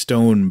like a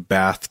stone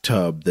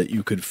bathtub that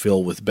you could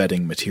fill with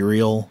bedding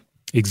material.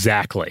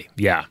 Exactly,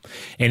 yeah.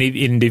 And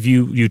if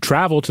you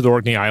travel to the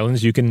Orkney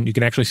Islands, you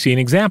can actually see an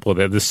example of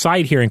it. The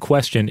site here in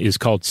question is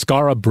called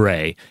Skara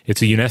Brae.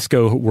 It's a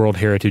UNESCO World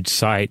Heritage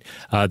Site.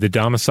 The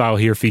domicile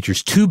here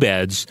features two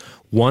beds,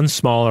 one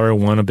smaller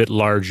and one a bit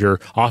larger,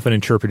 often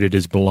interpreted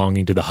as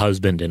belonging to the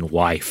husband and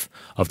wife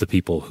of the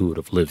people who would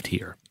have lived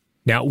here.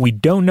 Now, we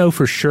don't know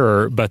for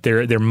sure, but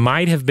there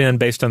might have been,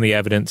 based on the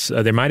evidence,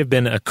 there might have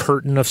been a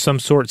curtain of some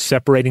sort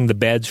separating the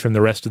beds from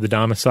the rest of the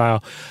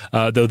domicile,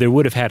 though there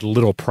would have had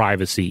little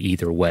privacy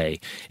either way.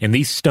 And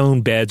these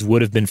stone beds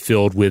would have been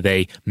filled with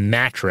a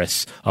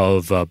mattress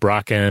of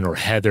bracken or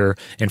heather,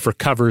 and for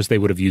covers, they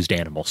would have used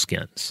animal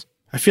skins.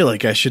 I feel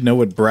like I should know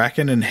what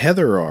bracken and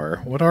heather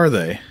are. What are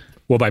they?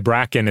 Well, by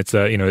bracken, it's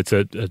a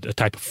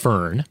type of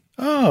fern.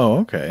 Oh,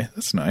 okay.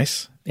 That's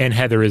nice. And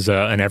heather is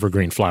an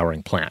evergreen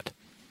flowering plant.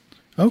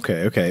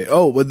 Okay.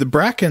 Oh, well, the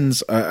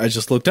brackens, I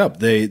just looked up.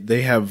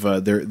 They have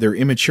their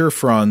immature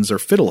fronds are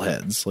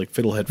fiddleheads, like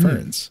fiddlehead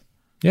ferns.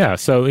 Yeah,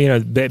 so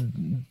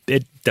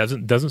it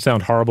doesn't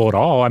sound horrible at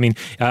all. I mean,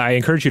 I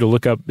encourage you to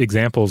look up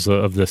examples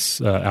of this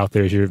out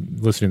there as you're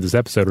listening to this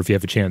episode, or if you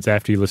have a chance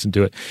after you listen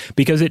to it,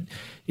 because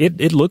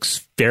it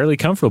looks fairly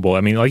comfortable.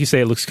 I mean, like you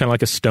say, it looks kind of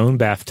like a stone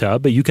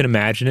bathtub, but you can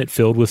imagine it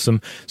filled with some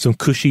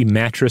cushy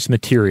mattress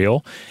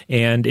material,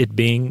 and it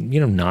being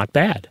not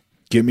bad.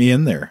 Get me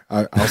in there.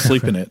 I'll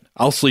sleep in it.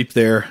 I'll sleep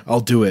there. I'll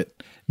do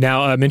it.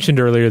 Now, I mentioned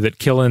earlier that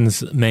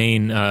Killen's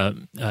main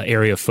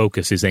area of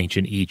focus is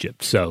ancient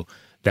Egypt. So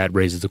that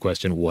raises the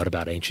question, what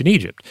about ancient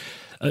Egypt?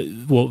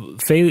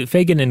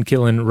 Fagan and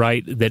Killen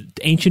write that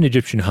ancient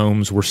Egyptian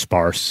homes were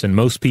sparse, and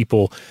most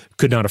people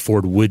could not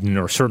afford wooden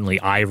or certainly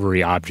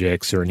ivory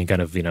objects or any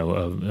kind of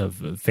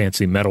of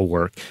fancy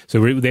metalwork.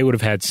 So they would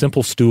have had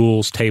simple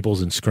stools,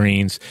 tables, and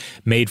screens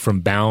made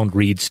from bound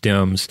reed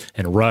stems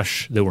and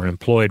rush that were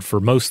employed for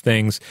most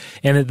things,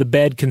 and that the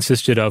bed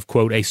consisted of,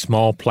 quote, a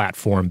small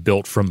platform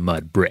built from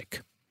mud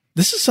brick.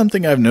 This is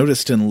something I've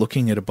noticed in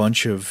looking at a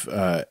bunch of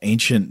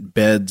ancient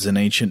beds and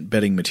ancient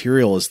bedding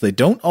material is they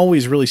don't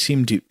always really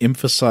seem to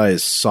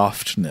emphasize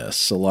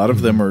softness. A lot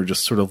of them are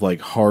just sort of like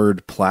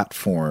hard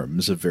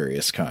platforms of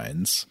various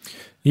kinds.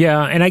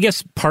 Yeah, and I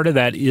guess part of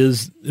that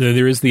is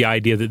there is the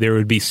idea that there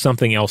would be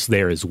something else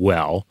there as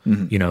well,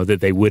 that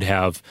they would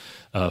have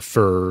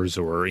furs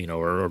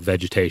or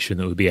vegetation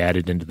that would be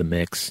added into the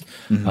mix.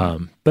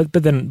 But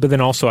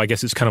then also I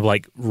guess it's kind of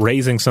like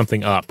raising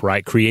something up,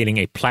 right? Creating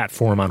a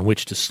platform on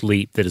which to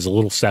sleep that is a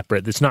little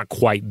separate, that's not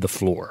quite the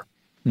floor.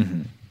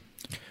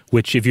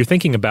 Which if you're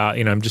thinking about,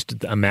 I'm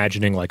just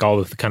imagining like all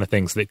of the kind of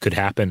things that could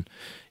happen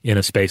in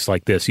a space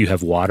like this. You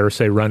have water,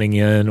 say, running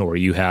in, or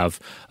you have,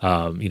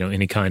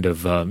 any kind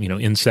of,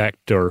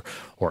 insect or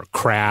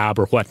crab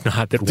or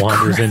whatnot that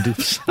wanders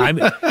into.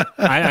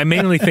 I'm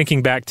mainly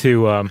thinking back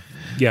to,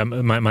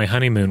 my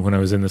honeymoon when I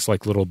was in this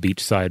like little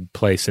beachside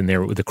place, and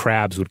there the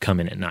crabs would come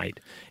in at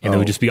night, and they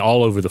would just be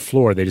all over the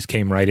floor. They just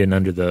came right in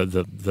under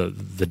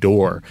the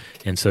door,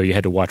 and so you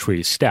had to watch where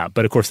you step.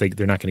 But of course,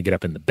 they're not going to get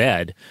up in the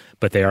bed,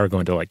 but they are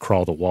going to like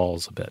crawl the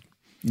walls a bit.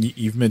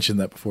 You've mentioned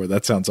that before.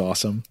 That sounds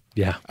awesome.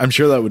 Yeah. I'm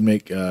sure that would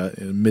make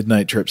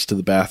midnight trips to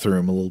the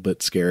bathroom a little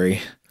bit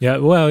scary. Yeah,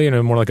 well,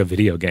 more like a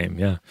video game,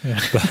 yeah.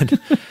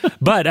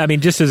 But I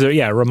mean, just as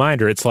a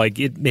reminder, it's like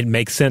it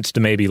makes sense to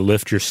maybe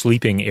lift your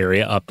sleeping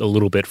area up a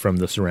little bit from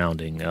the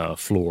surrounding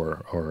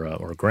floor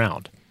or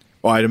ground.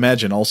 Well, I'd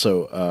imagine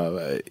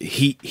also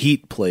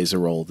heat plays a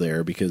role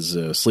there because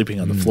sleeping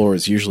on the floor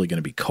is usually going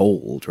to be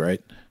cold,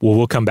 right? Well,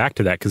 we'll come back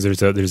to that because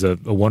there's a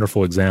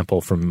wonderful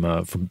example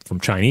from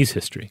Chinese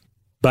history.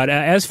 But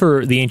as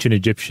for the ancient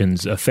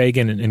Egyptians,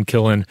 Fagan and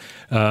Killen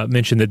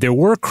mentioned that there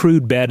were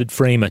crude bed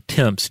frame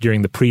attempts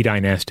during the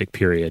pre-dynastic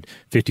period,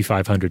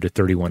 5500 to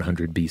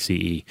 3100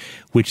 BCE,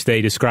 which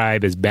they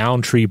describe as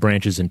bound tree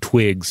branches and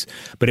twigs.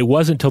 But it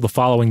wasn't until the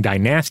following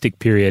dynastic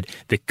period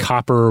that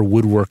copper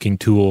woodworking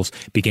tools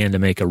began to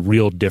make a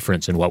real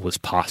difference in what was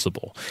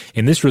possible.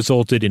 And this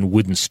resulted in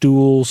wooden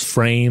stools,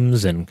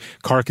 frames, and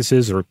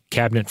carcasses or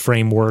cabinet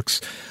frameworks.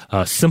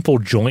 Simple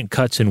joint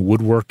cuts in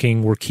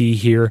woodworking were key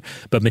here,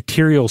 but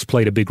materials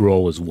played a big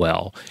role as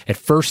well. At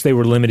first, they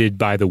were limited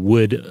by the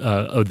wood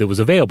that was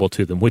available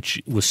to them, which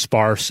was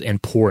sparse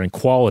and poor in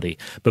quality.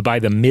 But by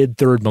the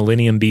mid-3rd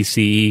millennium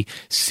BCE,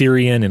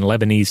 Syrian and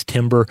Lebanese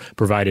timber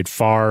provided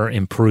far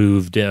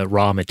improved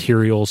raw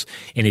materials,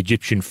 and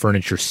Egyptian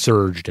furniture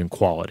surged in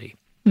quality.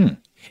 And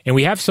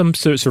we have some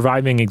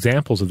surviving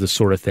examples of this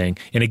sort of thing.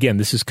 And again,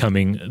 this is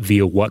coming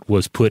via what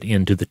was put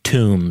into the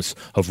tombs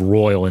of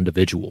royal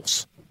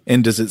individuals.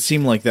 And does it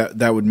seem like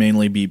that would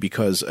mainly be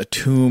because a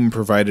tomb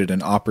provided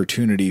an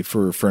opportunity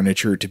for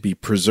furniture to be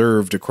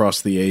preserved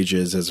across the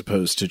ages as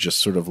opposed to just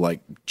sort of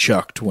like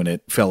chucked when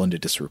it fell into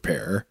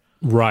disrepair?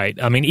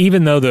 Right. I mean,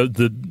 even though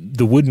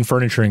the wooden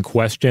furniture in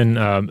question,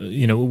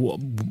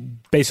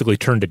 basically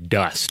turned to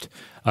dust,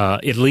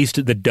 at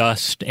least the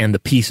dust and the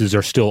pieces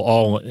are still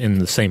all in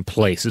the same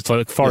place. It's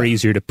like far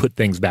easier to put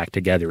things back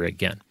together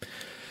again.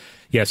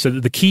 Yeah, so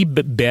the key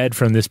bed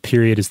from this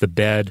period is the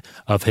bed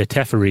of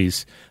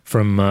Hetepheres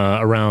from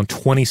around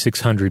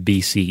 2600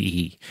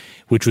 BCE,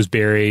 which was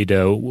buried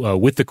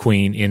with the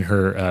queen in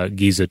her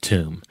Giza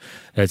tomb.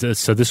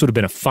 So this would have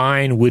been a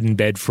fine wooden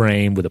bed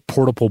frame with a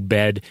portable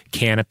bed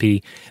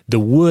canopy. The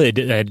wood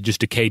had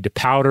just decayed to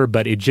powder,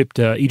 but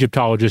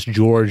Egyptologist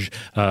George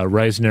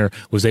Reisner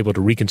was able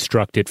to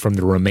reconstruct it from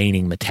the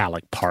remaining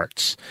metallic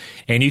parts.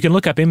 And you can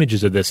look up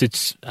images of this.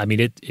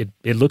 It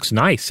looks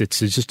nice. It's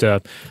just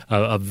a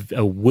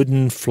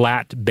wooden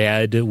flat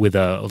bed with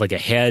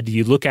a head.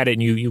 You look at it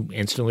and you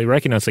instantly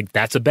recognize like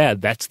that's a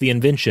bed. That's the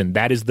invention.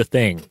 That is the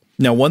thing.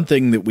 Now, one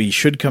thing that we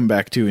should come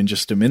back to in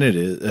just a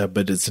minute,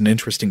 but it's an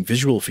interesting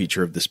visual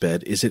feature of this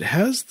bed, is it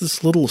has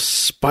this little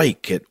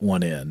spike at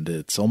one end.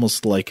 It's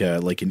almost like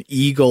an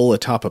eagle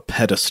atop a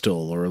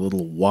pedestal or a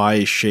little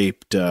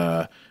Y-shaped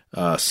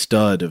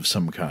stud of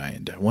some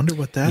kind. I wonder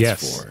what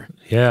that's for.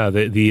 Yeah,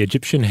 the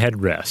Egyptian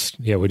headrest,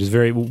 which is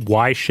very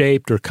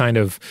Y-shaped or kind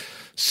of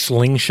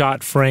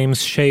slingshot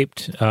frames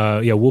shaped.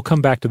 We'll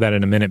come back to that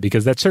in a minute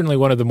because that's certainly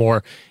one of the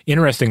more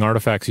interesting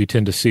artifacts you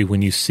tend to see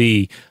when you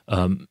see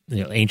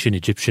ancient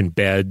Egyptian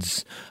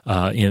beds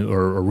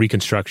or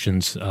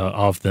reconstructions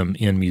of them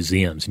in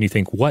museums, and you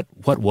think, what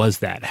was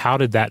that? How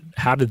did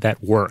that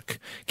work?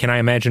 Can I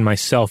imagine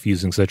myself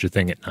using such a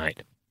thing at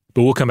night?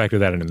 But we'll come back to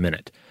that in a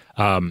minute.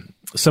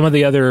 Some of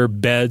the other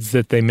beds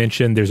that they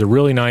mentioned, there's a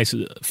really nice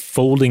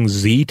folding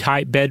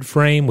Z-type bed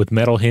frame with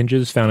metal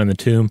hinges found in the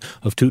tomb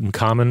of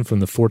Tutankhamun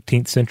from the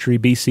 14th century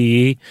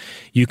BCE.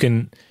 You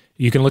can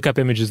look up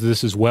images of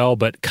this as well,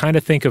 but kind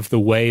of think of the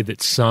way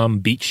that some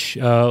beach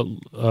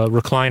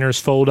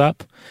recliners fold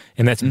up,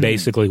 and that's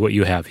basically what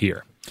you have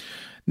here.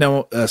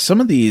 Now,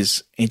 some of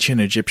these ancient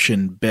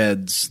Egyptian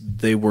beds,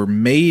 they were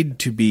made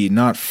to be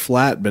not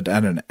flat, but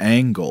at an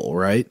angle,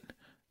 right?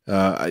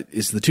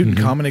 Is the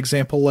Tutankhamun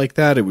example like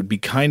that? It would be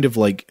kind of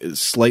like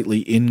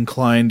slightly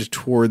inclined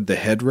toward the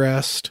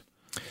headrest?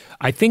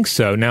 I think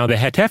so. Now, the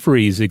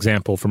Hateferi's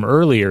example from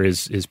earlier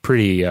is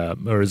pretty,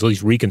 or is at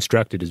least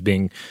reconstructed as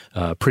being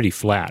pretty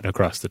flat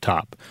across the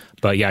top.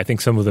 But yeah, I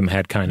think some of them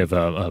had kind of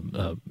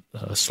a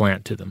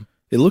slant to them.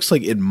 It looks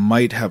like it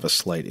might have a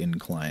slight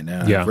incline.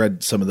 I've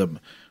read some of them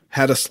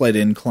had a slight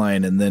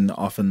incline and then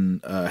often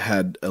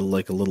had a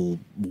little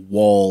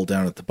wall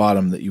down at the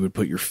bottom that you would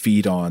put your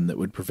feet on that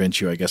would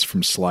prevent you, I guess,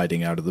 from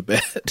sliding out of the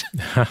bed.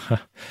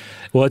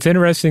 Well, it's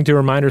interesting to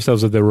remind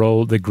ourselves of the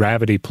role that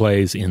gravity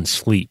plays in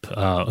sleep.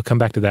 I'll come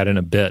back to that in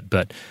a bit,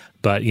 but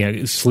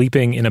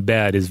sleeping in a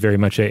bed is very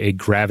much a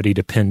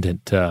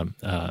gravity-dependent mode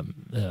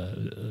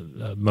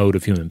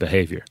of human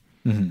behavior.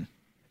 Mm-hmm.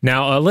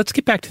 Now, let's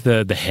get back to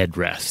the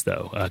headrest,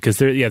 though, because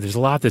there's a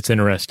lot that's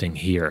interesting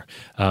here.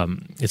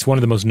 It's one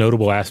of the most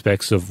notable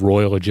aspects of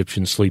royal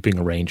Egyptian sleeping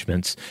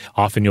arrangements.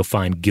 Often you'll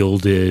find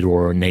gilded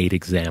or ornate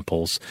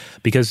examples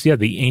because,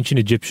 the ancient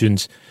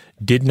Egyptians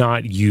did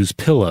not use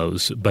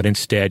pillows, but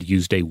instead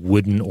used a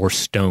wooden or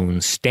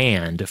stone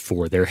stand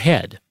for their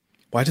head.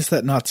 Why does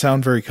that not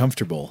sound very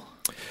comfortable?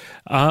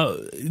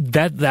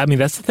 That's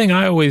the thing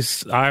I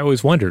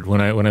always wondered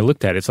when I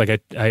looked at it. It's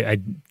like I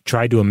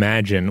tried to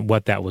imagine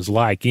what that was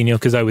like,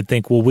 because I would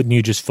think, well, wouldn't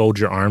you just fold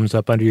your arms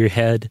up under your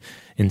head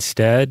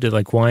instead?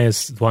 Like, why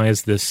is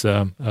this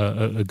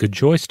a good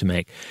choice to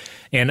make?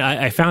 And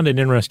I found an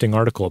interesting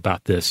article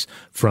about this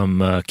from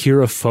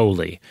Kira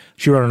Foley.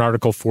 She wrote an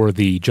article for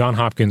the Johns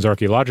Hopkins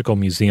Archaeological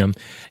Museum,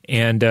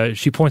 and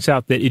she points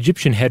out that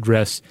Egyptian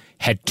headrests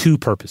had two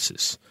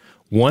purposes: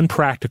 one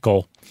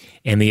practical,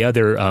 and the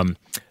other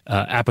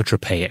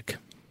apotropaic.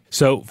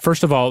 So,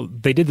 first of all,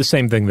 they did the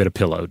same thing that a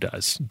pillow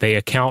does. They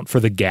account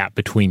for the gap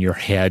between your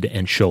head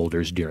and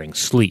shoulders during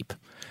sleep.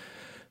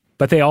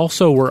 But they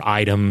also were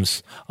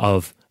items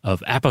of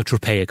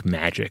apotropaic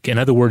magic. In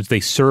other words, they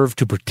serve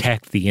to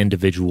protect the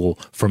individual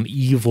from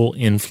evil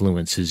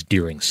influences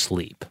during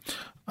sleep.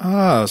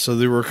 Ah, so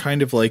they were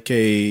kind of like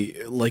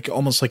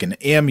almost like an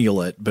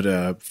amulet, but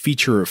a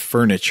feature of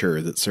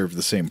furniture that served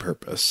the same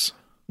purpose.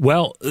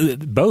 Well,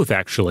 both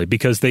actually,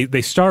 because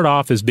they start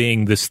off as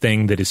being this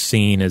thing that is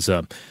seen as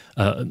a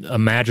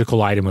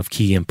magical item of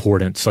key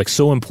importance, like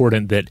so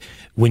important that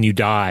when you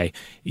die,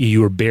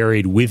 you are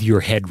buried with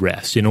your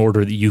headrest in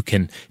order that you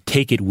can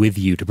take it with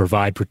you to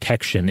provide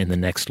protection in the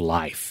next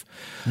life.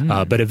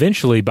 But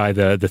eventually, by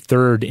the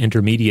third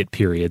intermediate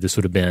period, this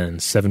would have been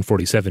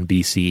 747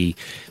 BCE,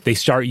 they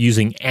start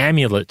using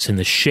amulets in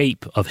the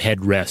shape of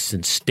headrests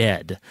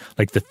instead.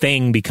 Like the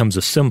thing becomes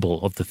a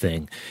symbol of the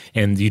thing,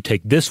 and you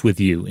take this with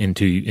you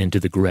into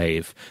the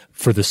grave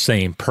for the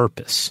same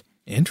purpose.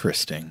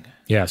 Interesting.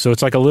 Yeah, so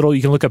it's like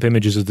you can look up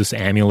images of this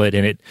amulet,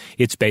 and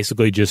it's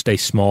basically just a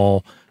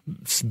small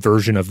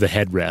version of the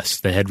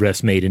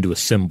headrest made into a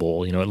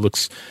symbol. It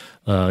looks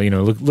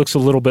looks a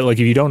little bit like,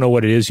 if you don't know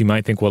what it is, you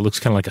might think, well, it looks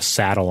kind of like a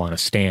saddle on a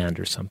stand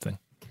or something.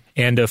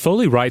 And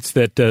Foley writes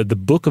that the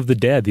Book of the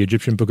Dead, the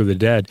Egyptian Book of the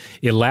Dead,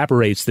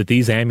 elaborates that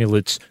these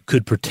amulets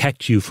could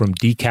protect you from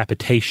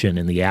decapitation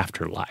in the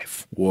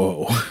afterlife.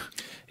 Whoa.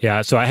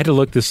 Yeah, so I had to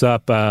look this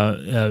up.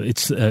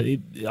 It's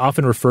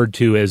often referred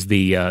to as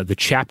the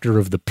chapter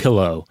of the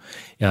pillow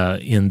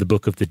in the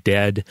Book of the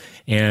Dead.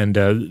 And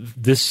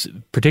this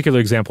particular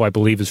example, I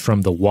believe, is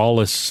from the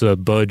Wallace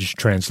Budge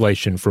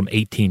translation from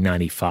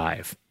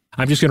 1895.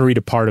 I'm just going to read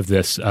a part of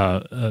this.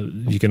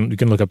 You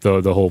can look up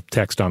the whole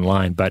text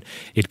online, but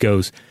it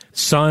goes,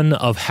 "Son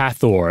of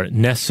Hathor,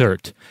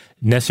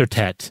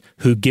 Nesertet,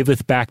 who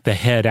giveth back the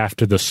head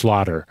after the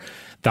slaughter.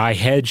 Thy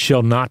head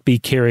shall not be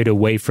carried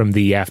away from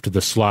thee after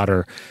the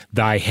slaughter.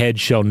 Thy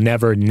head shall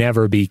never,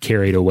 never be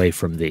carried away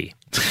from thee."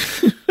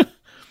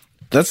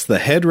 That's the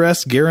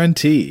headrest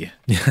guarantee.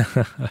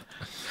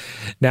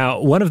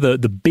 Now, one of the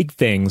big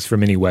things for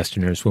many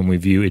Westerners when we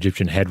view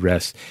Egyptian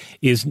headrests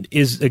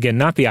is again,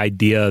 not the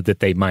idea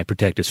that they might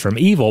protect us from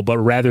evil, but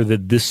rather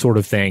that this sort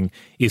of thing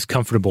is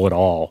comfortable at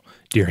all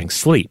during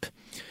sleep.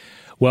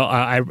 Well,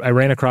 I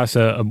ran across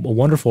a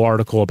wonderful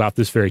article about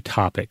this very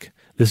topic.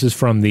 This is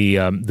from the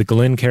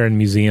Glencairn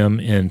Museum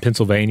in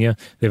Pennsylvania.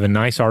 They have a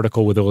nice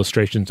article with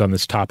illustrations on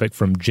this topic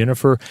from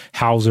Jennifer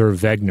Hauser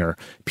Wegner,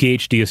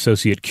 PhD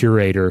Associate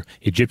Curator,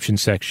 Egyptian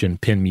Section,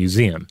 Penn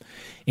Museum.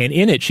 And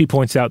in it, she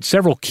points out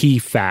several key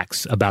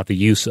facts about the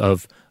use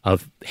of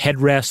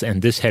headrests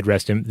and these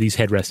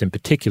headrests in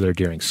particular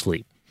during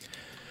sleep.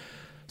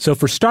 So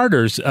for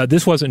starters,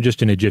 this wasn't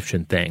just an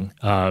Egyptian thing.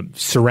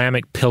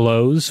 Ceramic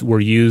pillows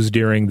were used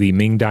during the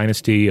Ming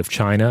Dynasty of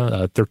China,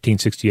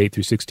 1368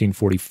 through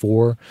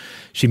 1644.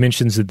 She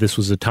mentions that this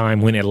was a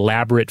time when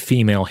elaborate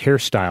female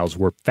hairstyles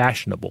were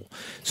fashionable.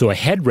 So a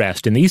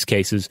headrest in these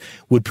cases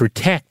would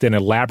protect an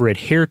elaborate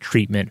hair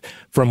treatment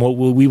from what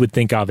we would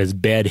think of as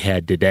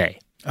bedhead today.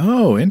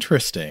 Oh,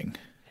 interesting.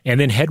 And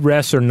then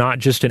headrests are not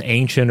just an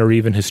ancient or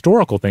even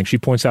historical thing. She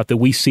points out that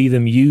we see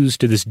them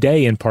used to this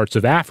day in parts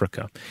of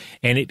Africa.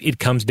 And it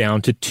comes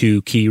down to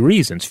two key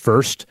reasons.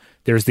 First,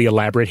 there's the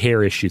elaborate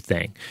hair issue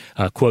thing.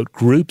 Quote,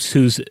 groups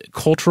whose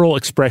cultural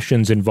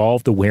expressions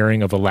involve the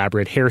wearing of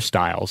elaborate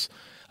hairstyles.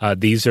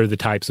 These are the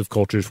types of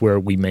cultures where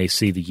we may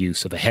see the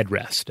use of a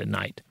headrest at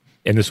night.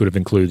 And this would have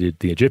included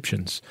the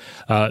Egyptians.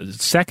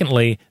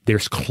 Secondly,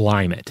 there's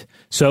climate.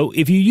 So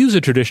if you use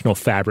a traditional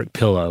fabric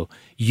pillow,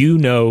 you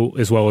know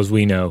as well as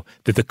we know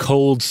that the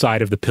cold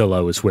side of the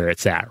pillow is where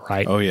it's at,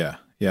 right? Oh, yeah.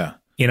 Yeah.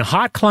 In a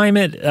hot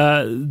climate,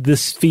 the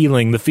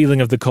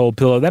feeling of the cold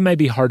pillow, that may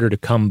be harder to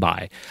come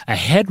by. A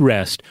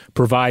headrest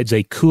provides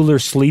a cooler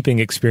sleeping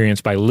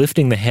experience by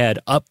lifting the head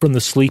up from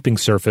the sleeping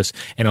surface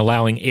and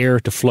allowing air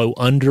to flow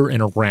under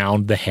and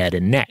around the head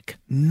and neck.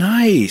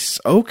 Nice.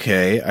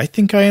 Okay. I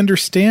think I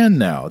understand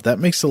now. That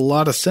makes a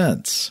lot of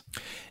sense.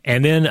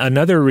 And then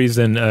another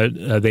reason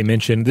they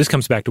mentioned, this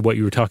comes back to what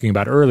you were talking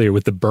about earlier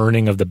with the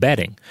burning of the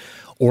bedding.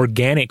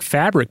 Organic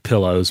fabric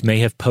pillows may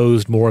have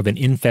posed more of an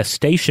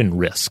infestation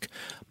risk,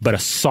 but a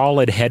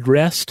solid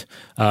headrest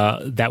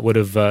that would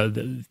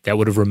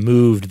have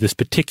removed this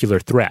particular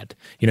threat.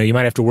 You know, you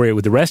might have to worry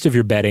with the rest of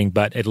your bedding,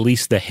 but at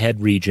least the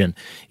head region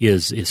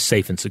is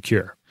safe and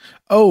secure.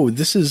 Oh,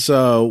 this is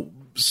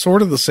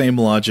sort of the same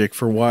logic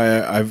for why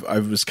I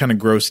was kind of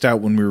grossed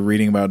out when we were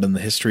reading about in the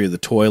history of the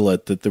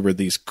toilet that there were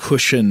these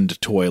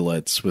cushioned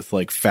toilets with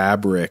like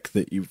fabric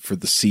for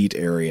the seat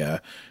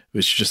area,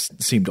 which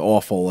just seemed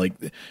awful. Like,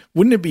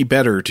 wouldn't it be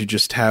better to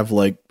just have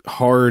like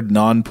hard,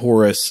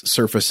 non-porous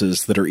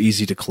surfaces that are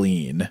easy to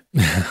clean?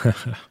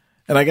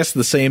 And I guess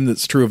the same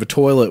that's true of a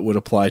toilet would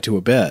apply to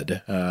a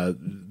bed.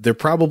 They're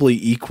probably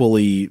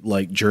equally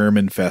like germ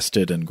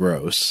infested and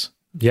gross.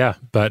 Yeah,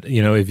 but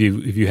you know, if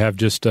you have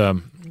just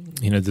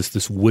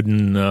this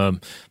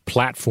wooden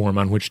platform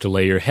on which to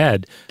lay your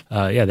head,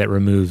 that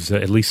removes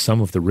at least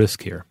some of the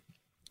risk here.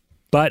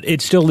 But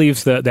it still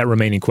leaves that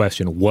remaining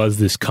question, was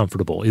this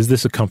comfortable? Is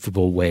this a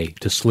comfortable way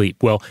to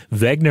sleep? Well,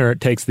 Wegener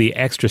takes the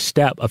extra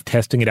step of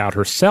testing it out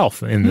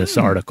herself in this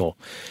article.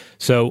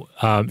 So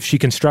she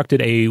constructed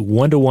a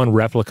 1-to-1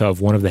 replica of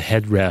one of the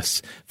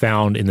headrests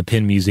found in the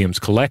Penn Museum's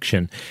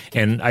collection.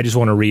 And I just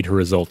want to read her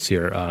results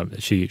here.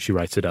 She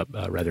writes it up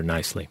rather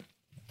nicely.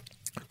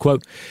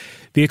 Quote,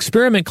 the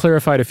experiment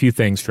clarified a few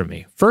things for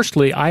me.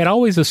 Firstly, I had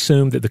always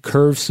assumed that the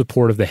curved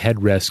support of the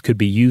headrest could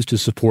be used to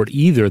support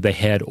either the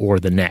head or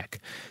the neck.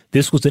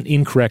 This was an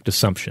incorrect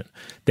assumption.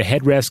 The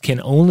headrest can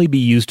only be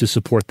used to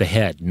support the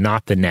head,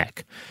 not the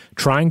neck.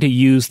 Trying to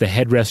use the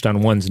headrest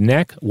on one's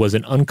neck was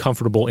an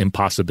uncomfortable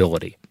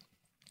impossibility.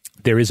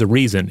 There is a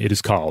reason it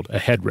is called a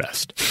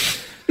headrest.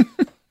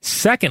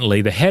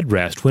 Secondly, the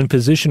headrest, when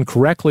positioned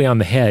correctly on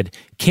the head,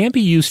 can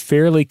be used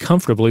fairly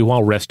comfortably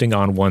while resting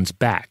on one's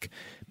back.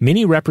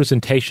 Many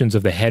representations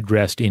of the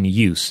headrest in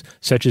use,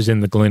 such as in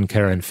the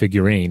Glencairn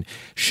figurine,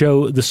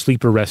 show the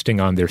sleeper resting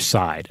on their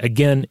side.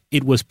 Again,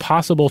 it was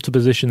possible to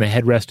position the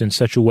headrest in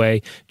such a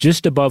way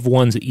just above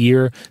one's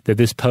ear that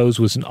this pose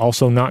was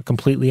also not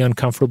completely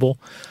uncomfortable.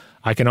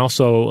 I can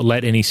also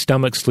let any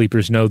stomach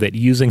sleepers know that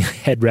using a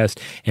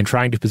headrest and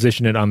trying to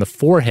position it on the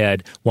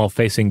forehead while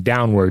facing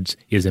downwards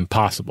is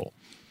impossible.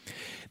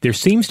 There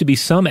seems to be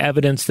some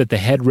evidence that the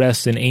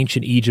headrests in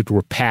ancient Egypt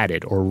were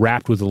padded or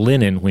wrapped with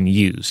linen when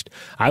used.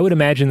 I would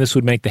imagine this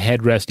would make the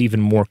headrest even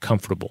more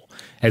comfortable.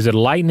 As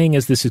enlightening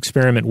as this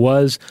experiment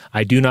was,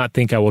 I do not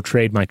think I will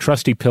trade my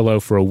trusty pillow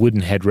for a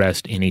wooden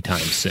headrest anytime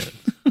soon.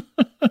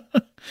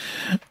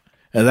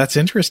 That's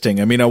interesting.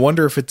 I mean, I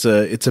wonder if it's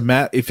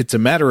a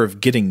matter of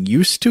getting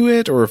used to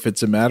it, or if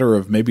it's a matter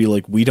of maybe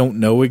like we don't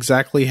know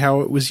exactly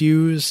how it was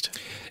used.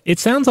 It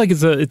sounds like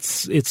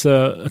it's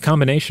a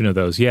combination of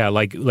those. Yeah,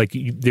 like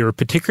there are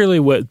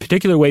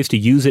particular ways to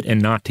use it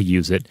and not to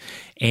use it,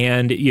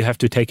 and you have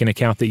to take into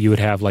account that you would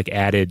have like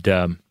added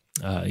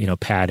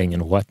padding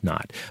and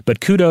whatnot.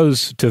 But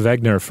kudos to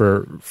Wegener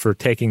for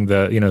taking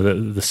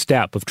the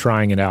step of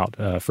trying it out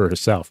for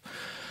herself.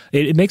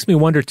 It makes me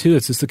wonder, too,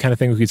 is this the kind of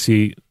thing we could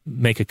see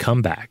make a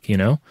comeback, you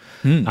know?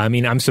 I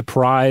mean, I'm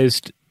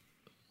surprised.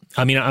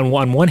 I mean, on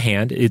one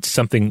hand, it's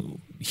something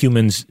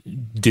humans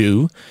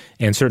do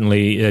and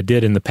certainly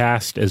did in the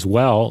past as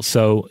well.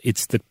 So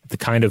it's the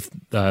kind of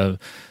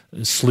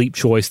sleep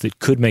choice that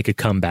could make a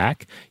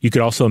comeback. You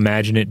could also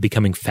imagine it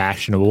becoming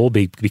fashionable,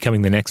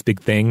 becoming the next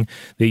big thing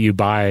that you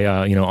buy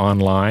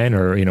online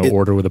or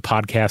order with a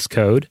podcast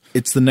code.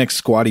 It's the next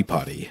Squatty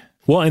Potty.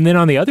 Well, and then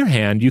on the other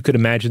hand, you could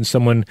imagine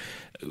someone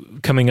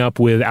coming up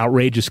with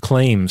outrageous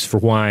claims for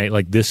why,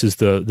 like, this is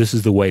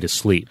the way to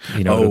sleep.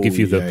 It'll give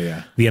you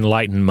the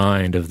enlightened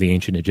mind of the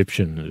ancient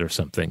Egyptian or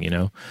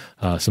something.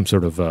 Some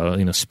sort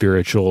of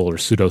spiritual or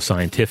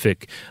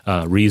pseudoscientific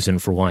reason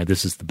for why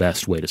this is the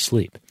best way to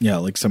sleep. Yeah,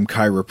 like some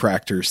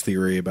chiropractor's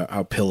theory about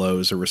how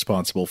pillows are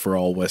responsible for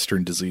all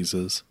Western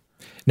diseases.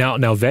 Now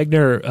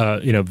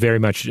Wegener, very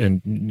much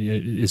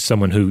is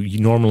someone who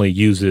normally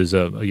uses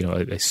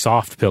a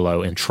soft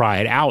pillow and try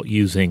it out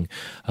using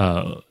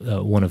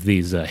one of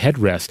these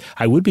headrests.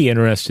 I would be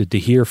interested to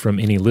hear from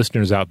any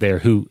listeners out there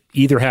who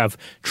either have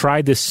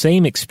tried this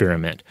same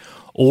experiment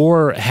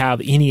or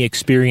have any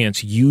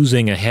experience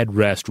using a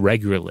headrest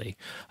regularly.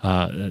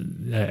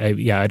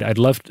 I'd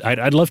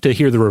love to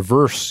hear the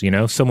reverse.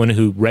 Someone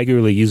who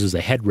regularly uses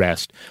a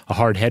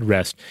hard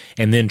headrest,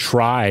 and then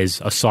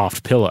tries a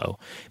soft pillow.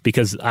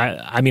 Because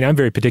I'm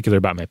very particular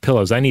about my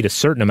pillows. I need a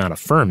certain amount of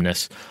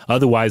firmness,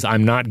 otherwise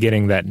I'm not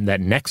getting that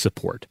neck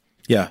support.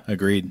 Yeah,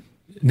 agreed.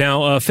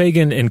 Now,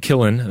 Fagan and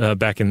Killen,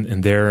 back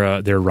in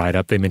their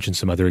write-up, they mentioned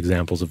some other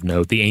examples of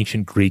note. The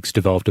ancient Greeks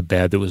developed a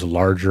bed that was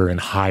larger and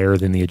higher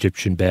than the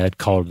Egyptian bed,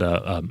 called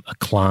a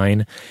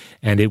klein,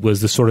 and it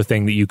was the sort of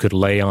thing that you could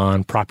lay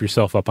on, prop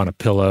yourself up on a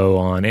pillow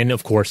on, and,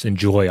 of course,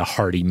 enjoy a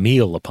hearty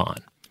meal upon.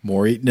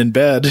 More eating in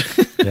bed.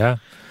 Yeah.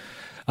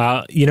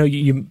 I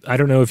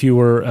don't know if you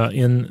were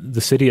in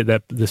the city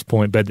at this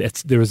point, but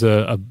there was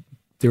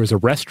a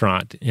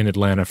restaurant in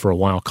Atlanta for a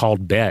while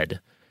called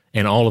Bed.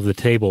 And all of the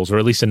tables, or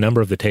at least a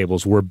number of the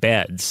tables, were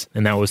beds,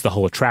 and that was the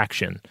whole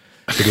attraction.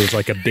 It was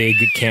like a big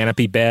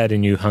canopy bed,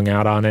 and you hung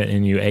out on it,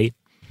 and you ate.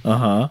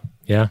 Uh-huh.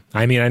 Yeah.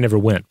 I never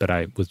went, but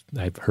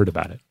I've heard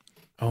about it.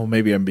 Oh,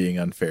 maybe I'm being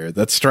unfair.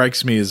 That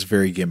strikes me as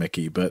very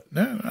gimmicky, but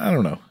I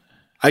don't know.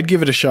 I'd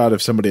give it a shot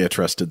if somebody I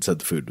trusted said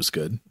the food was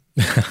good.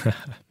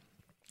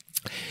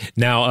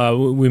 Now,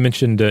 we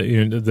mentioned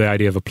the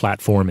idea of a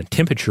platform and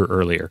temperature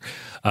earlier.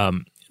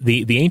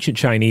 The ancient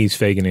Chinese,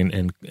 Fagan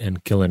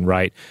and Killen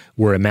write,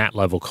 were a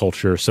mat-level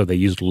culture, so they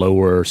used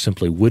lower,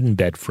 simply wooden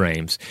bed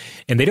frames.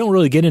 And they don't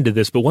really get into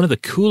this, but one of the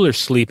cooler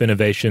sleep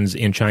innovations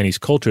in Chinese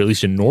culture, at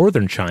least in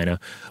northern China,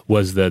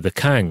 was the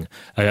Kang,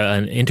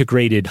 an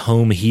integrated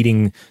home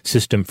heating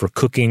system for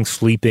cooking,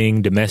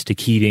 sleeping, domestic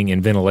heating,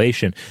 and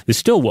ventilation. It's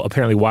still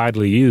apparently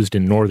widely used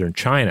in northern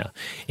China.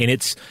 And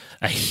it's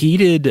a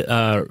heated,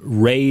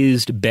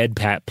 raised bed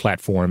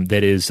platform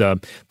that is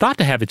thought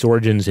to have its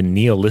origins in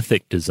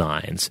Neolithic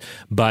designs.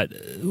 But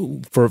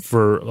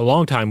for a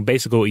long time,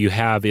 basically what you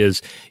have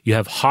is you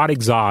have hot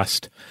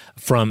exhaust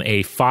from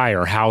a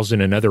fire housed in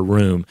another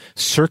room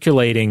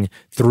circulating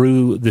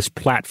through this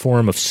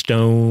platform of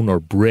stone or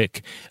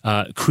brick,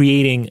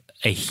 creating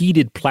a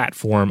heated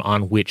platform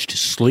on which to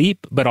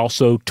sleep, but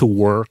also to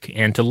work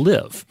and to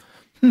live.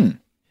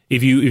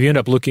 If you end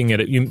up looking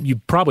at it, you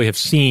probably have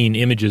seen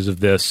images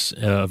of this,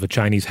 of a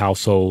Chinese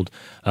household,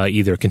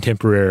 either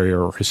contemporary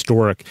or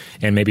historic,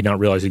 and maybe not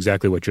realize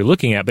exactly what you're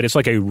looking at. But it's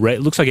like it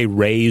looks like a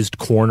raised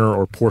corner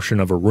or portion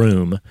of a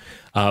room,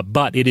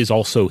 but it is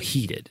also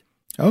heated.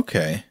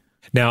 Okay.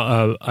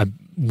 Now,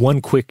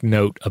 one quick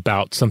note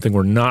about something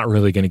we're not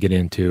really going to get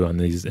into in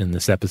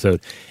this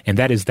episode, and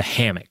that is the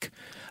hammock.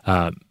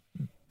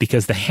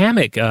 Because the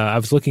hammock, I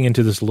was looking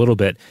into this a little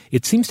bit,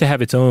 it seems to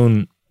have its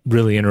own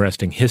really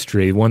interesting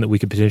history, one that we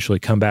could potentially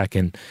come back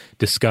and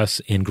discuss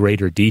in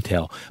greater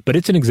detail. But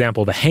it's an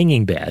example of a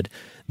hanging bed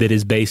that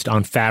is based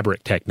on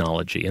fabric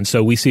technology. And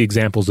so we see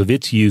examples of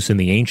its use in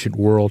the ancient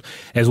world,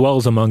 as well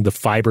as among the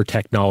fiber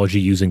technology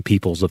using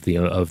peoples of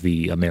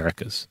the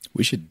Americas.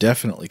 We should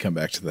definitely come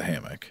back to the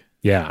hammock.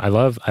 Yeah, I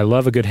love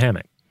a good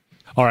hammock.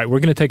 All right,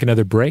 we're going to take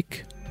another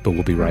break, but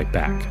we'll be right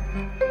back.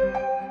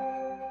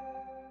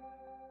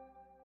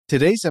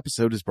 Today's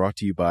episode is brought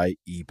to you by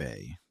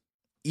eBay.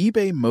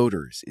 eBay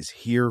Motors is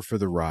here for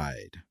the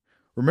ride.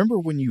 Remember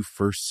when you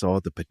first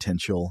saw the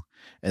potential?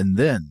 And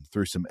then,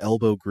 through some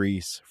elbow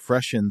grease,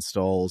 fresh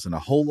installs, and a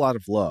whole lot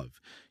of love,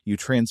 you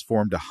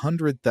transformed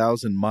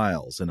 100,000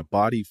 miles and a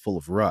body full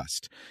of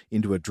rust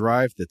into a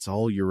drive that's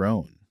all your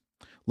own.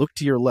 Look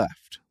to your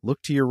left.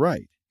 Look to your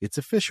right. It's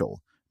official.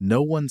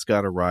 No one's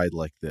got a ride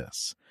like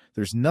this.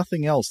 There's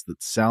nothing else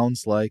that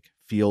sounds like,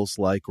 feels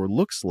like, or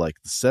looks like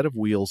the set of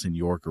wheels in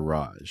your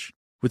garage.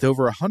 With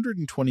over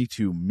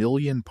 122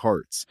 million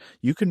parts,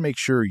 you can make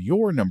sure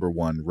your number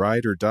one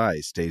ride or die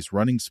stays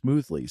running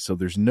smoothly, so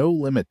there's no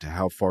limit to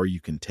how far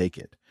you can take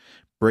it.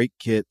 Brake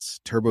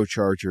kits,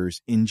 turbochargers,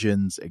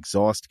 engines,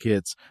 exhaust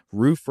kits,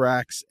 roof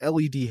racks,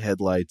 LED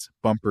headlights,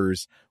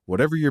 bumpers,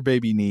 whatever your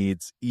baby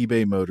needs,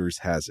 eBay Motors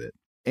has it.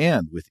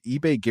 And with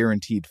eBay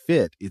Guaranteed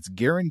Fit, it's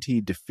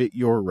guaranteed to fit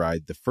your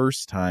ride the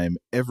first time,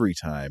 every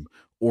time,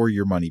 or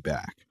your money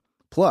back.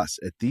 Plus,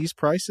 at these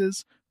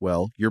prices,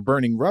 well, you're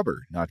burning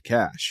rubber, not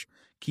cash.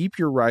 Keep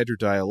your ride or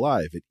die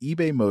alive at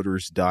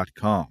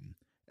ebaymotors.com.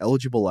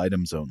 Eligible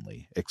items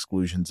only.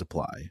 Exclusions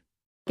apply.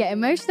 Get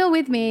emotional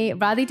with me,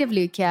 Radhi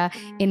Devlukia,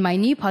 in my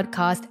new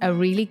podcast, A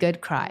Really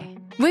Good Cry.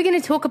 We're going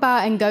to talk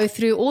about and go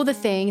through all the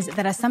things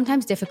that are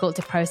sometimes difficult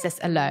to process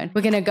alone.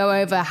 We're going to go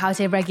over how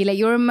to regulate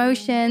your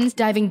emotions,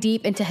 diving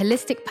deep into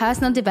holistic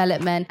personal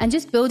development, and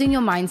just building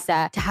your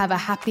mindset to have a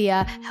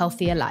happier,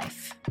 healthier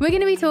life. We're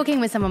going to be talking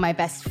with some of my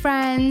best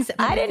friends.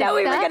 I didn't know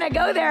we were going to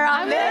go there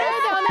on this.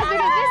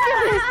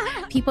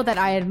 People that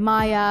I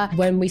admire.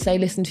 When we say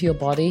listen to your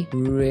body,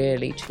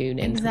 really tune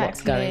into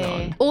what's going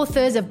on.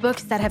 Authors of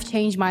books that have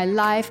changed my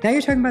life. Now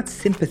you're talking about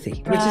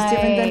sympathy, which is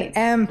different than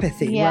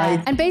empathy,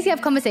 right? And basically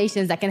have conversations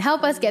emotions that can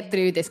help us get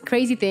through this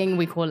crazy thing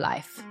we call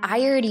life.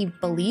 I already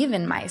believe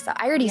in myself.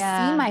 I already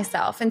see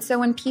myself. And so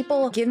when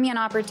people give me an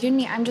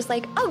opportunity, I'm just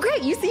like, oh,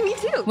 great, you see me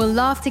too. We'll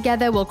laugh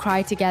together, we'll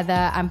cry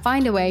together, and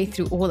find a way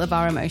through all of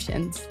our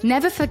emotions.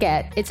 Never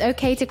forget, it's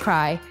okay to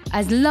cry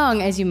as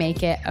long as you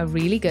make it a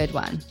really good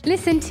one.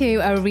 Listen to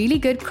A Really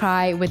Good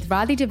Cry with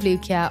Radhi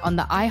Devlukia on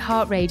the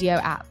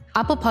iHeartRadio app,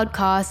 Apple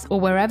Podcasts, or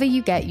wherever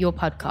you get your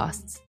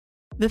podcasts.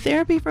 The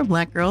Therapy for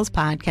Black Girls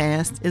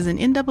podcast is an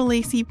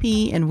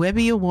NAACP and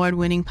Webby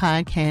Award-winning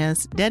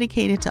podcast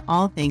dedicated to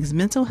all things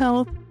mental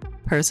health,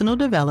 personal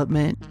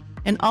development,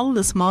 and all of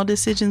the small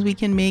decisions we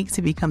can make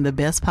to become the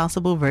best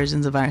possible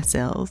versions of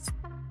ourselves.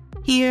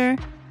 Here,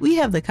 we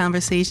have the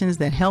conversations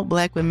that help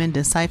Black women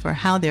decipher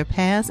how their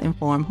past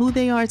inform who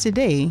they are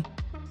today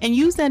and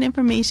use that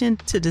information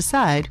to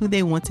decide who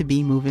they want to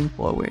be moving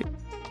forward.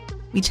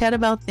 We chat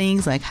about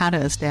things like how to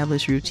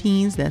establish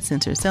routines that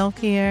center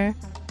self-care,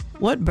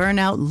 what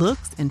burnout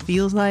looks and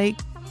feels like,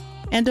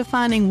 and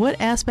defining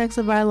what aspects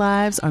of our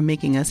lives are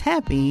making us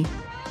happy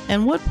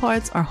and what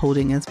parts are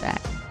holding us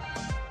back.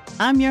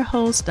 I'm your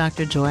host,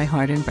 Dr. Joy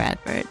Harden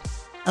Bradford,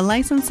 a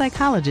licensed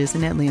psychologist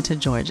in Atlanta,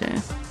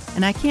 Georgia,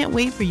 and I can't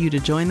wait for you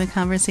to join the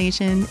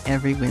conversation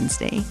every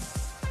Wednesday.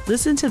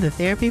 Listen to the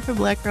Therapy for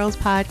Black Girls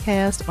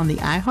podcast on the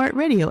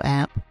iHeartRadio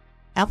app,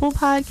 Apple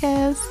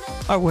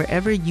Podcasts, or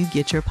wherever you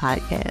get your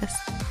podcasts.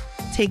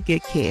 Take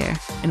good care,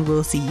 and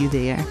we'll see you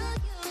there.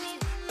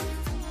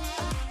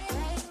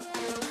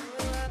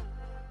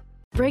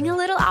 Bring a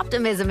little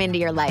optimism into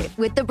your life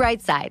with The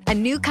Bright Side, a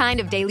new kind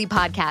of daily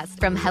podcast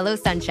from Hello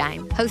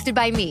Sunshine, hosted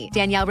by me,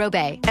 Danielle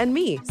Robay. And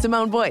me,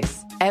 Simone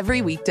Boyce.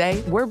 Every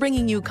weekday, we're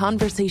bringing you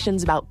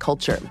conversations about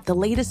culture, the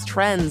latest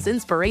trends,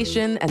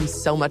 inspiration, and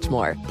so much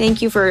more.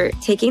 Thank you for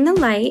taking the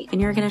light,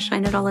 and you're going to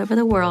shine it all over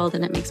the world,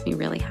 and it makes me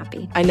really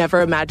happy. I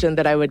never imagined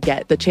that I would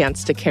get the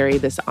chance to carry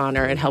this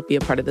honor and help be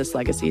a part of this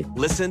legacy.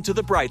 Listen to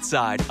The Bright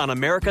Side on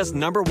America's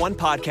 #1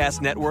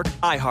 podcast network,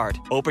 iHeart.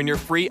 Open your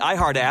free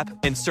iHeart app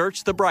and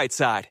search The Bright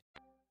Side.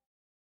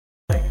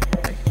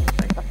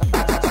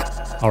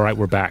 All right,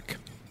 we're back.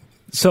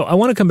 So I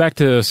want to come back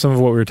to some of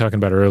what we were talking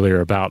about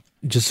earlier about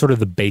just sort of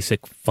the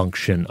basic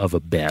function of a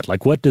bed.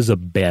 Like, what does a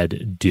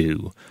bed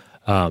do?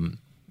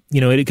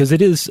 Because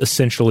it is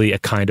essentially a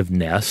kind of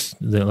nest,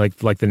 like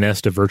the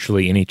nest of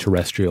virtually any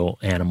terrestrial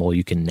animal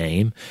you can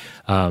name.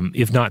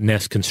 If not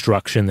nest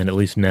construction, then at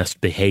least nest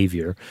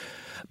behavior.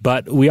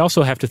 But we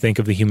also have to think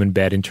of the human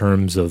bed in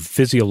terms of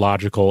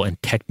physiological and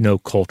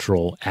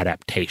technocultural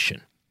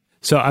adaptation.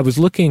 So I was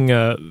looking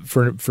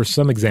for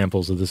some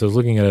examples of this. I was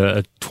looking at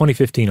a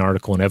 2015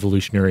 article in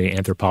Evolutionary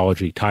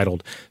Anthropology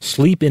titled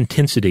Sleep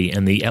Intensity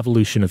and the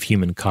Evolution of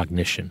Human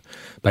Cognition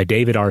by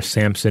David R.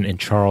 Sampson and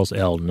Charles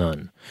L.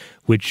 Nunn,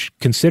 which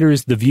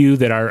considers the view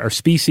that our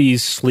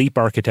species' sleep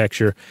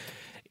architecture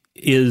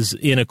is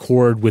in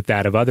accord with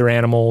that of other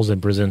animals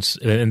and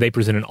they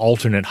present an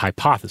alternate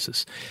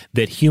hypothesis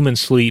that human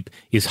sleep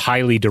is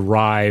highly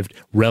derived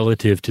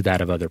relative to that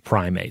of other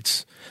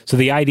primates. So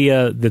the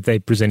idea that they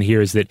present here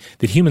is that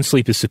human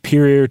sleep is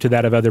superior to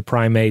that of other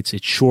primates.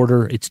 It's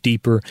shorter, it's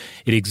deeper,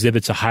 it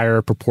exhibits a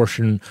higher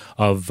proportion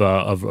of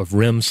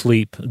REM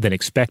sleep than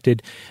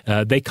expected.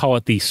 They call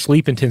it the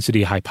sleep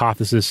intensity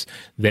hypothesis,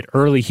 that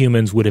early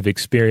humans would have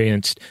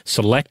experienced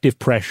selective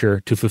pressure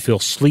to fulfill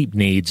sleep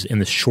needs in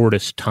the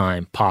shortest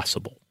time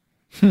possible.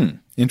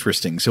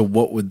 Interesting. So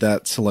what would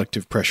that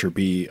selective pressure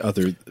be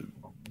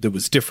that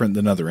was different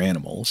than other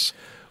animals?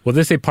 Well,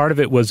 they say part of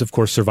it was, of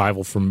course,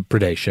 survival from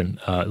predation,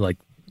 like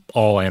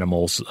all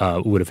animals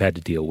would have had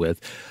to deal with,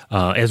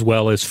 as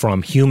well as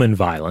from human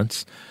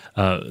violence,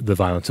 the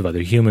violence of other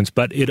humans.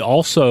 But it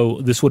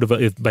also, this would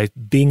have, by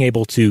being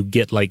able to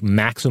get like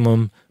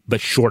maximum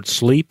but short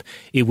sleep,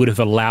 it would have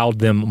allowed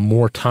them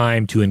more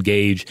time to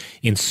engage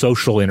in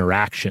social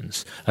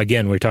interactions.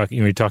 Again, we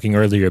were talking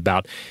earlier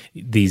about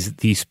these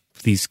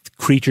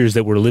creatures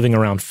that were living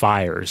around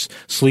fires,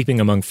 sleeping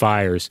among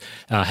fires,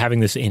 having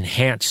this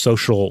enhanced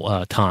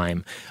social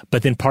time.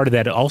 But then part of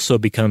that also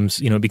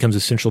becomes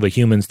essential to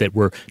humans, that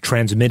were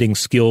transmitting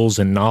skills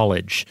and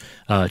knowledge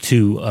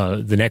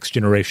to the next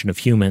generation of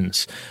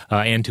humans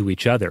and to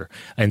each other.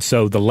 And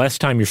so the less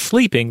time you're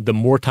sleeping, the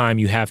more time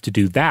you have to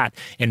do that.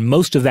 And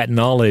most of that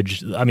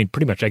knowledge,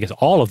 pretty much, I guess,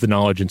 all of the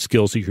knowledge and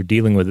skills that you're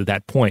dealing with at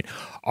that point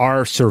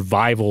are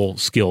survival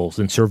skills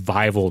and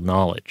survival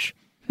knowledge.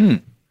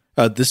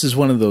 This is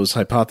one of those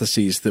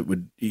hypotheses that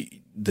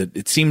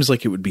it seems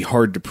like it would be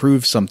hard to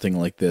prove something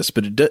like this,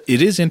 but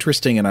it is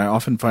interesting, and I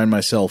often find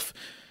myself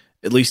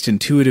at least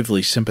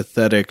intuitively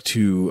sympathetic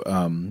to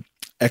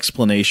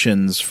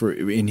explanations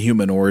in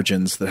human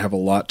origins that have a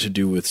lot to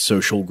do with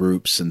social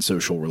groups and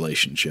social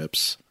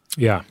relationships.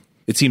 Yeah.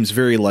 It seems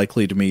very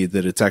likely to me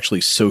that it's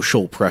actually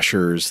social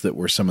pressures that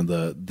were some of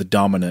the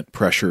dominant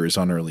pressures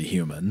on early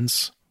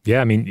humans.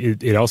 Yeah,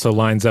 it also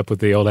lines up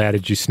with the old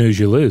adage, you snooze,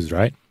 you lose,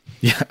 right?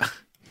 Yeah.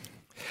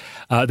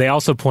 They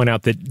also point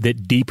out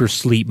that deeper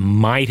sleep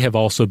might have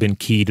also been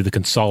key to the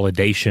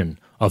consolidation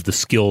of the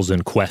skills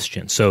in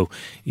question. So,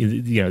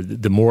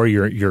 the more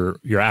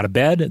you're out of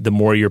bed, the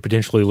more you're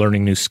potentially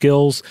learning new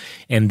skills.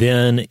 And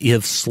then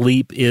if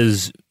sleep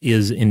is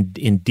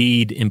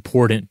indeed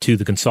important to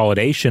the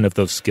consolidation of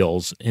those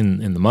skills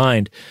in the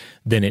mind,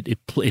 then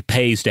it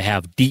pays to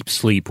have deep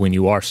sleep when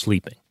you are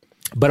sleeping.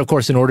 But of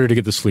course, in order to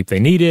get the sleep they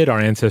needed,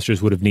 our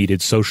ancestors would have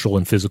needed social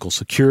and physical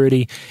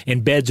security,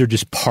 and beds are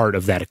just part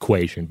of that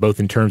equation, both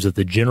in terms of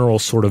the general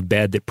sort of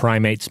bed that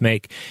primates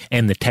make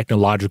and the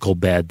technological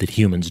bed that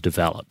humans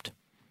developed.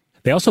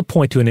 They also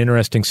point to an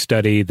interesting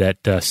study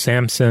that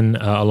Sampson,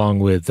 along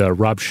with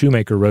Rob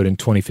Shoemaker, wrote in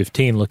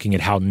 2015, looking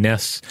at how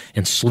nests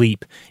and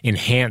sleep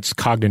enhance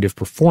cognitive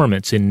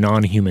performance in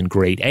non-human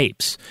great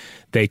apes.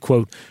 They,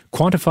 quote,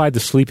 quantified the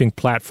sleeping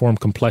platform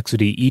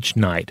complexity each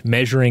night,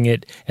 measuring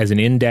it as an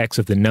index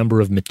of the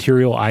number of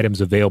material items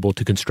available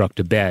to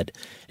construct a bed,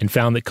 and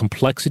found that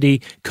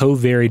complexity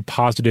co-varied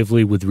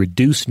positively with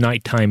reduced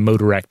nighttime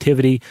motor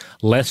activity,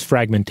 less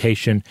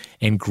fragmentation,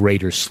 and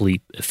greater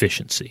sleep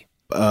efficiency.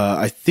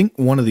 I think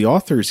one of the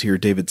authors here,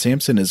 David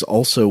Sampson, is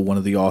also one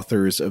of the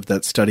authors of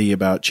that study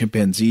about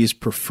chimpanzees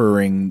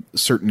preferring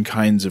certain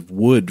kinds of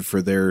wood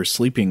for their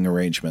sleeping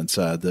arrangements,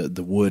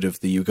 the wood of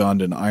the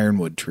Ugandan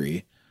ironwood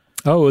tree.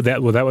 Oh,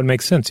 that would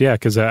make sense, yeah,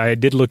 because I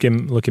did look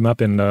him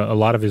up, and a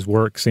lot of his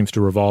work seems to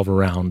revolve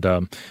around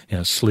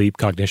sleep,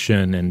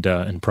 cognition,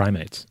 and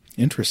primates.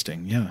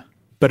 Interesting, yeah.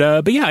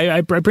 But yeah,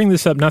 I bring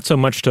this up not so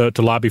much to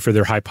lobby for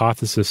their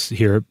hypothesis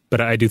here,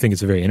 but I do think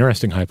it's a very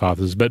interesting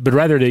hypothesis, but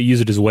rather to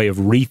use it as a way of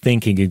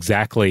rethinking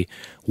exactly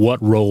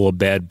what role a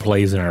bed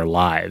plays in our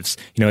lives,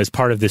 as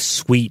part of this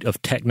suite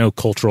of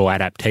techno-cultural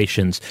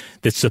adaptations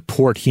that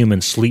support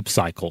human sleep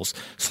cycles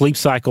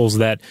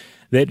that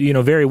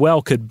very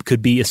well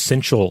could be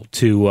essential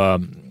to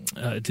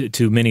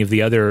many of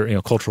the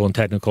other cultural and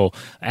technical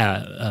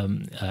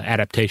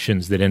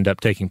adaptations that end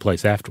up taking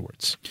place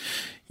afterwards.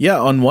 Yeah,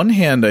 on one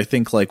hand, I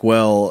think the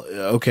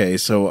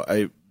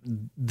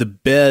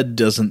bed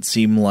doesn't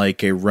seem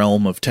like a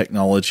realm of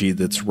technology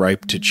that's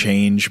ripe to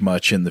change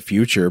much in the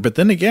future. But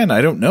then again,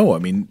 I don't know. I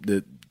mean,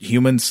 the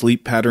human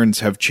sleep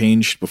patterns have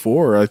changed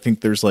before. I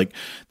think there's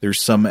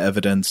some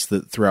evidence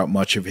that throughout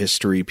much of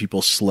history,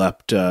 people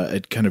slept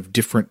at kind of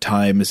different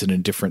times and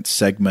in different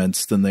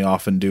segments than they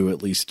often do,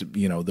 at least,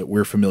 that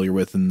we're familiar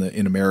with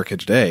in America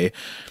today.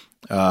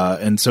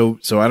 And so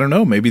I don't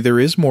know, maybe there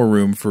is more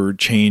room for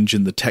change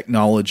in the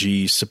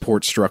technology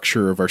support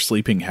structure of our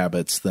sleeping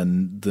habits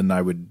than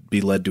I would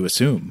be led to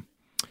assume.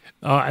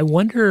 I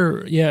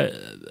wonder,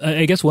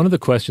 I guess one of the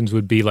questions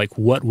would be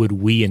what would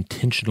we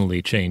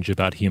intentionally change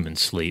about human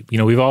sleep?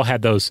 We've all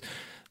had those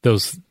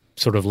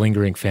sort of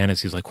lingering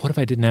fantasies, what if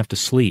I didn't have to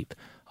sleep?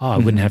 I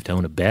wouldn't have to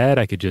own a bed.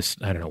 I could just,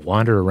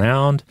 wander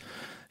around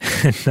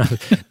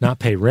and not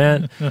pay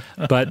rent.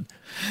 But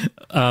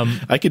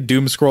I could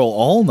doom scroll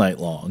all night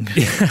long.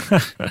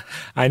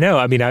 I know.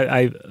 I mean,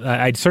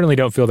 I certainly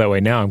don't feel that way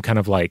now. I'm kind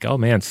of oh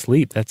man,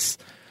 sleep. That's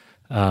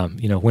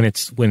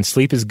when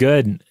sleep is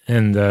good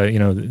and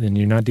and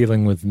you're not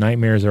dealing with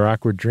nightmares or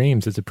awkward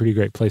dreams, it's a pretty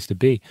great place to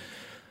be.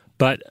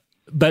 But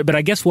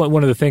I guess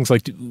one of the things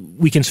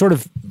we can sort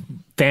of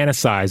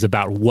fantasize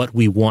about what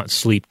we want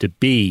sleep to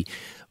be,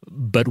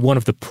 but one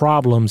of the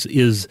problems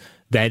is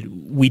that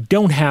we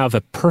don't have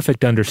a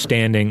perfect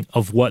understanding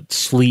of what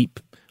sleep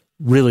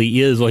really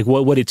is,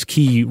 what its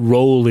key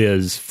role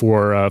is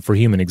for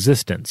human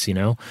existence. We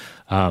know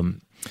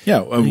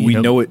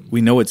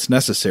it's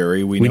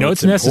necessary. We know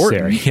it's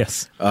necessary.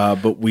 Yes,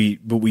 but we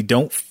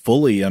don't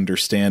fully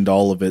understand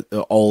all of it,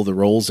 all the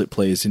roles it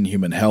plays in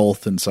human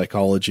health and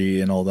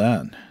psychology and all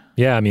that.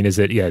 Yeah, I mean, is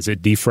it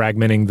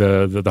defragmenting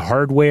the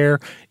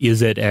hardware?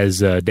 Is it, as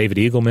David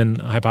Eagleman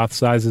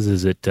hypothesizes,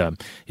 is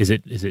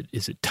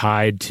it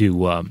tied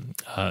to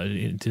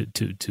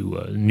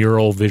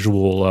neural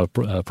visual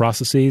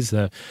processes?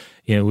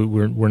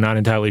 We're not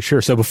entirely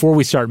sure. So before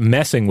we start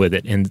messing with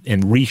it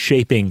and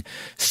reshaping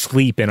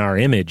sleep in our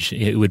image,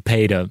 it would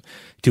pay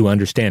to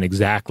understand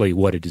exactly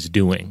what it is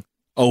doing.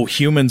 Oh,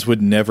 humans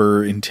would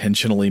never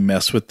intentionally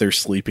mess with their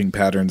sleeping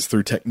patterns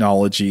through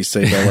technology,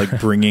 say by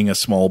bringing a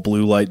small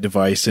blue light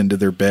device into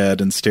their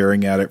bed and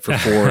staring at it for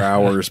 4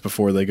 hours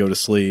before they go to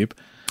sleep.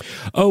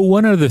 Oh,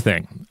 one other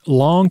thing.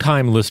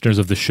 Longtime listeners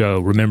of the show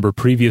remember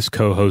previous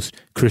co-host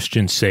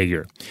Christian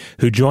Sager,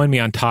 who joined me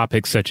on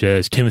topics such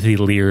as Timothy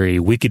Leary,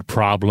 Wicked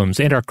Problems,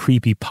 and our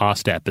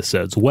creepypasta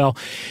episodes. Well,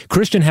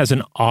 Christian has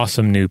an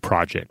awesome new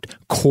project,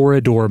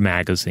 Corridor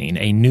Magazine,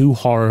 a new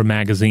horror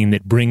magazine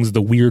that brings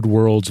the weird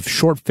worlds of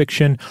short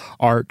fiction,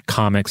 art,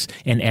 comics,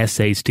 and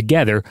essays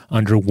together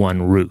under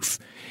one roof.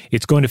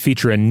 It's going to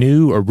feature a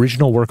new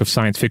original work of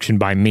science fiction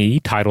by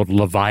me titled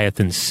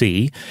Leviathan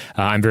Sea.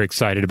 I'm very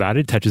excited about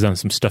it. It touches on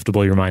some stuff to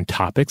blow your mind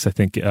topics, topics. I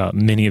think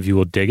many of you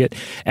will dig it,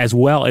 as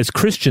well as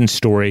Christian's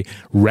story,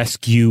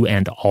 Rescue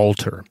and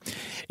Alter.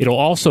 It'll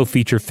also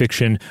feature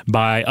fiction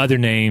by other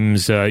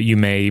names you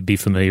may be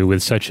familiar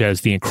with, such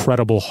as the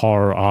incredible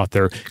horror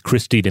author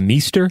Christy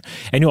DeMeester,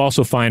 and you'll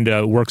also find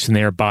works in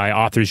there by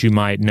authors you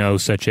might know,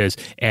 such as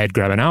Ed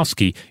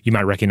Grabanowski. You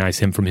might recognize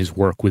him from his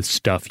work with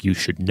Stuff You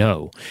Should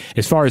Know.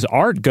 As far as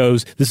art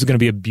goes, this is going to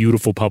be a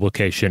beautiful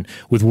publication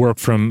with work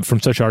from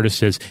such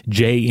artists as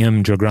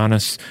J.M.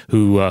 Dragranis,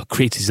 who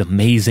creates these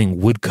amazing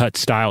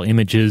woodcut-style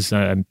images.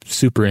 I'm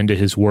super into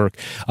his work,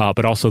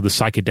 but also the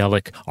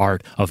psychedelic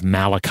art of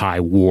Malachi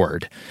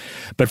Ward.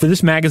 But for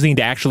this magazine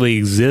to actually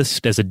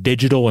exist as a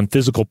digital and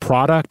physical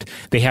product,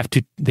 they have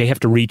to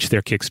reach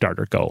their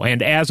Kickstarter goal.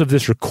 And as of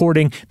this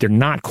recording, they're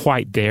not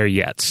quite there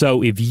yet.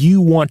 So if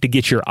you want to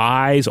get your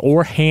eyes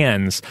or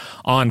hands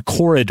on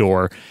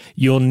Corridor,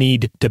 you'll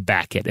need to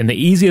back it. And the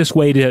easiest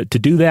way to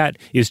do that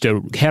is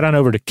to head on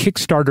over to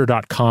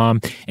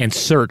Kickstarter.com and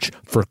search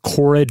for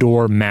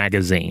Corridor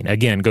Magazine.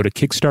 Again, go to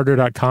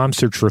Kickstarter.com,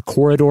 search for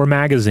Corridor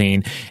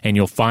Magazine, and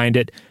you'll find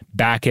it,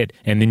 back it,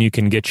 and then you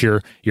can get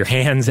your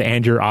hands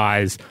and your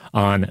eyes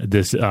on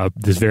this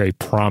very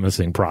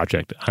promising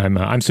project.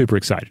 I'm super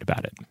excited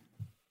about it.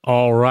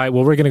 All right.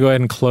 Well, we're going to go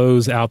ahead and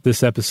close out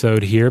this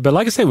episode here. But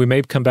like I say, we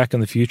may come back in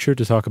the future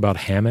to talk about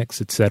hammocks,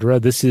 etc.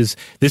 This is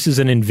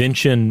an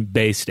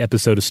invention-based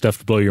episode of Stuff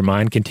to Blow Your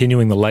Mind,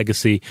 continuing the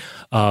legacy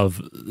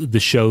of the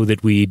show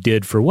that we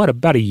did for,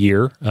 about a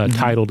year,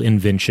 titled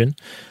Invention.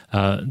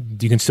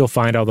 You can still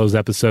find all those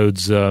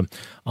episodes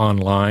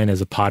online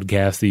as a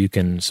podcast that you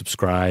can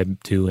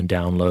subscribe to and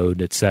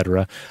download,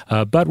 etc.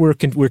 But we're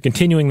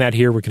continuing that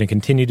here. We're going to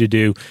continue to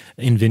do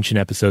invention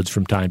episodes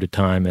from time to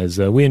time as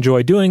we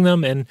enjoy doing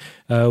them, and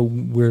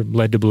we're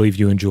led to believe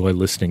you enjoy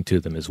listening to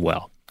them as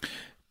well.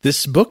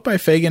 This book by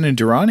Fagan and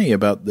Durrani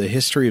about the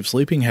history of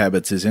sleeping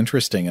habits is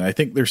interesting, and I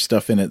think there's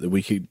stuff in it that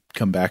we could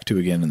come back to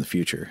again in the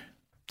future.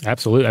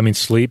 Absolutely. I mean,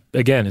 sleep,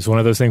 again, is one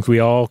of those things we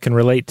all can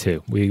relate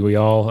to. We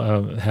all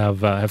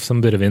have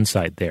some bit of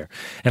insight there.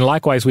 And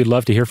likewise, we'd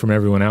love to hear from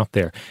everyone out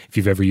there. If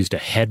you've ever used a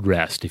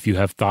headrest, if you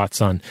have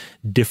thoughts on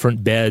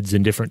different beds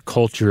in different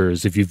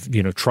cultures, if you've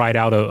tried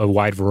out a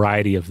wide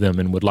variety of them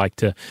and would like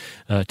to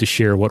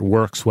share what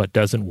works, what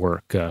doesn't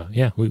work,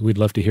 we'd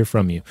love to hear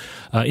from you.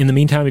 In the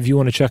meantime, if you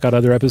want to check out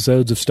other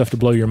episodes of Stuff to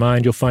Blow Your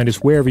Mind, you'll find us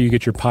wherever you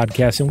get your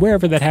podcasts, and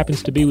wherever that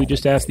happens to be, we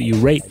just ask that you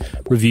rate,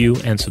 review,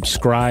 and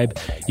subscribe.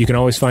 You can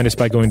always find us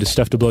by going to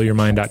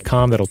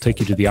stufftoblowyourmind.com. That'll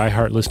take you to the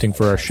iHeart listing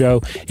for our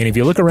show. And if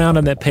you look around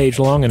on that page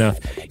long enough,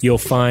 you'll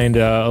find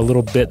a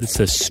little bit that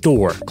says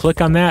store.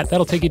 Click on that.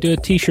 That'll take you to a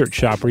t-shirt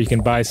shop where you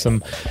can buy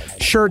some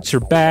shirts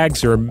or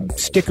bags or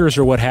stickers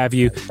or what have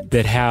you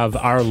that have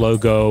our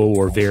logo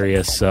or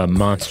various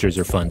monsters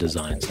or fun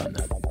designs on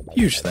them.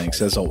 Huge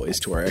thanks, as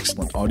always, to our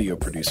excellent audio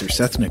producer,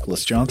 Seth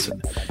Nicholas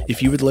Johnson.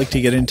 If you would like to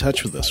get in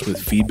touch with us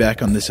with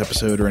feedback on this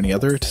episode or any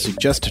other, to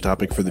suggest a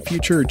topic for the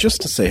future, or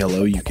just to say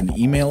hello, you can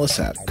email us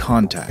at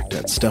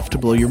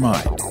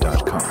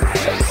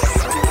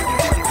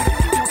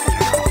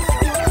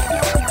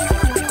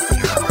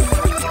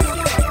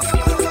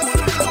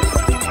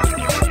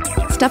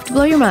Stuff to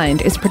Blow Your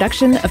Mind is a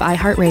production of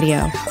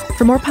iHeartRadio.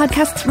 For more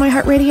podcasts from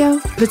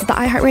iHeartRadio, visit the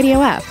iHeartRadio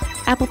app,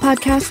 Apple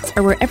Podcasts,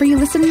 or wherever you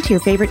listen to your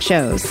favorite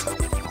shows.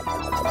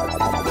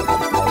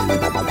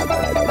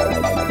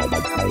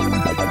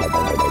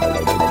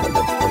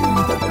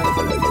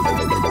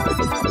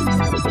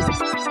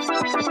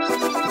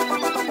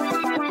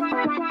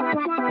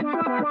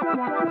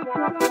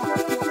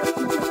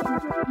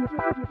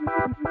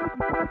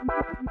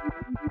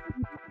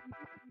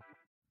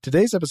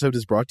 Today's episode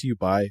is brought to you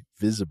by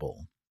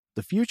Visible.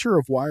 The future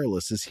of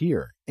wireless is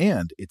here,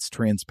 and it's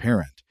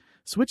transparent.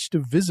 Switch to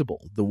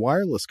Visible, the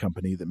wireless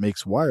company that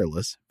makes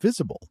wireless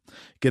visible.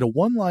 Get a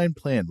one-line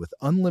plan with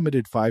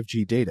unlimited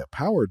 5G data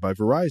powered by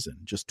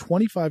Verizon, just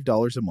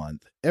 $25 a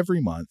month,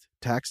 every month,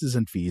 taxes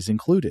and fees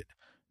included.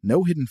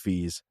 No hidden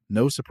fees,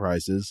 no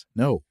surprises,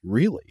 no,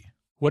 really.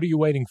 What are you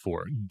waiting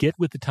for? Get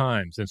with the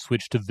times and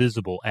switch to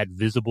Visible at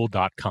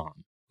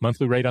Visible.com.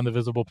 Monthly rate on the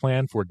Visible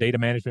plan. For data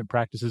management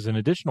practices and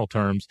additional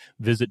terms,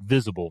 visit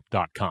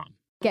Visible.com.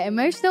 Get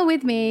emotional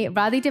with me,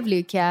 Radhi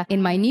Devlukia,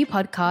 in my new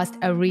podcast,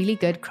 A Really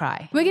Good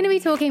Cry. We're going to be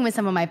talking with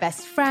some of my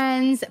best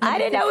friends. I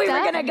didn't know we were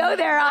going to go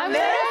there on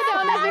this.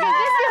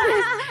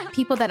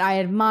 People that I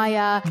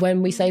admire.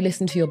 When we say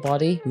listen to your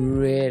body,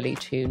 really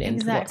tune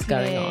into what's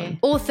going on.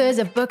 Authors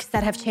of books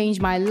that have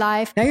changed my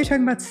life. Now you're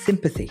talking about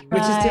sympathy,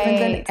 which is different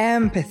than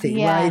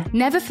empathy, right?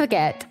 Never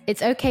forget,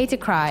 it's okay to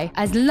cry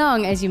as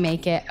long as you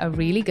make it a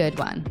really good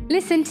one.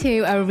 Listen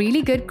to A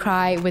Really Good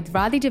Cry with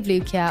Radhi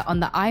Devlukia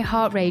on the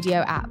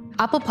iHeartRadio app,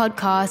 Apple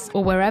Podcasts,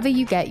 or wherever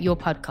you get your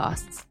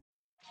podcasts.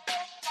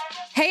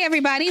 Hey,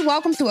 everybody.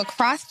 Welcome to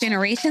Across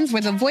Generations,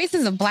 where the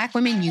voices of Black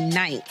women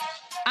unite.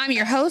 I'm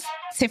your host,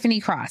 Tiffany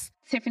Cross.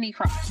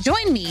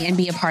 Join me and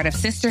be a part of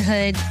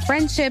sisterhood,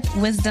 friendship,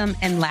 wisdom,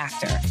 and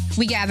laughter.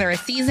 We gather a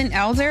seasoned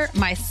elder,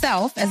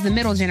 myself as the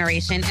middle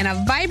generation, and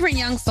a vibrant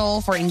young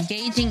soul for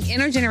engaging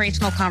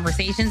intergenerational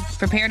conversations.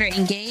 Prepare to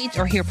engage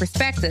or hear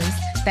perspectives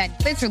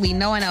that literally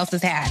no one else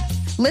has had.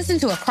 Listen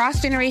to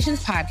Across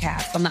Generations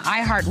podcast on the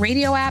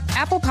iHeartRadio app,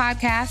 Apple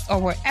Podcasts, or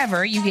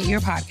wherever you get your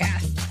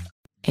podcasts.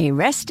 A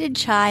rested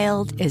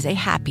child is a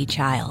happy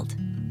child.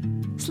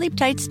 Sleep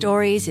Tight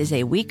Stories is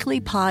a weekly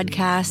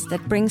podcast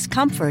that brings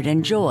comfort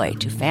and joy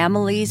to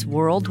families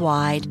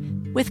worldwide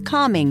with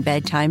calming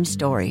bedtime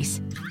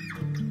stories.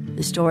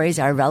 The stories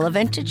are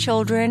relevant to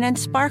children and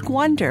spark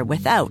wonder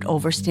without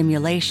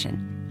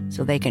overstimulation,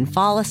 so they can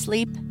fall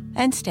asleep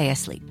and stay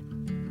asleep.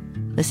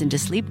 Listen to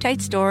Sleep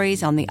Tight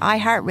Stories on the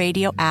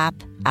iHeartRadio app,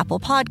 Apple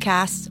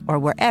Podcasts, or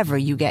wherever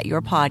you get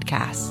your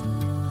podcasts.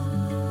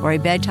 For a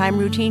bedtime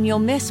routine you'll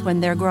miss when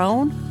they're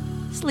grown,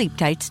 Sleep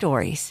Tight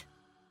Stories.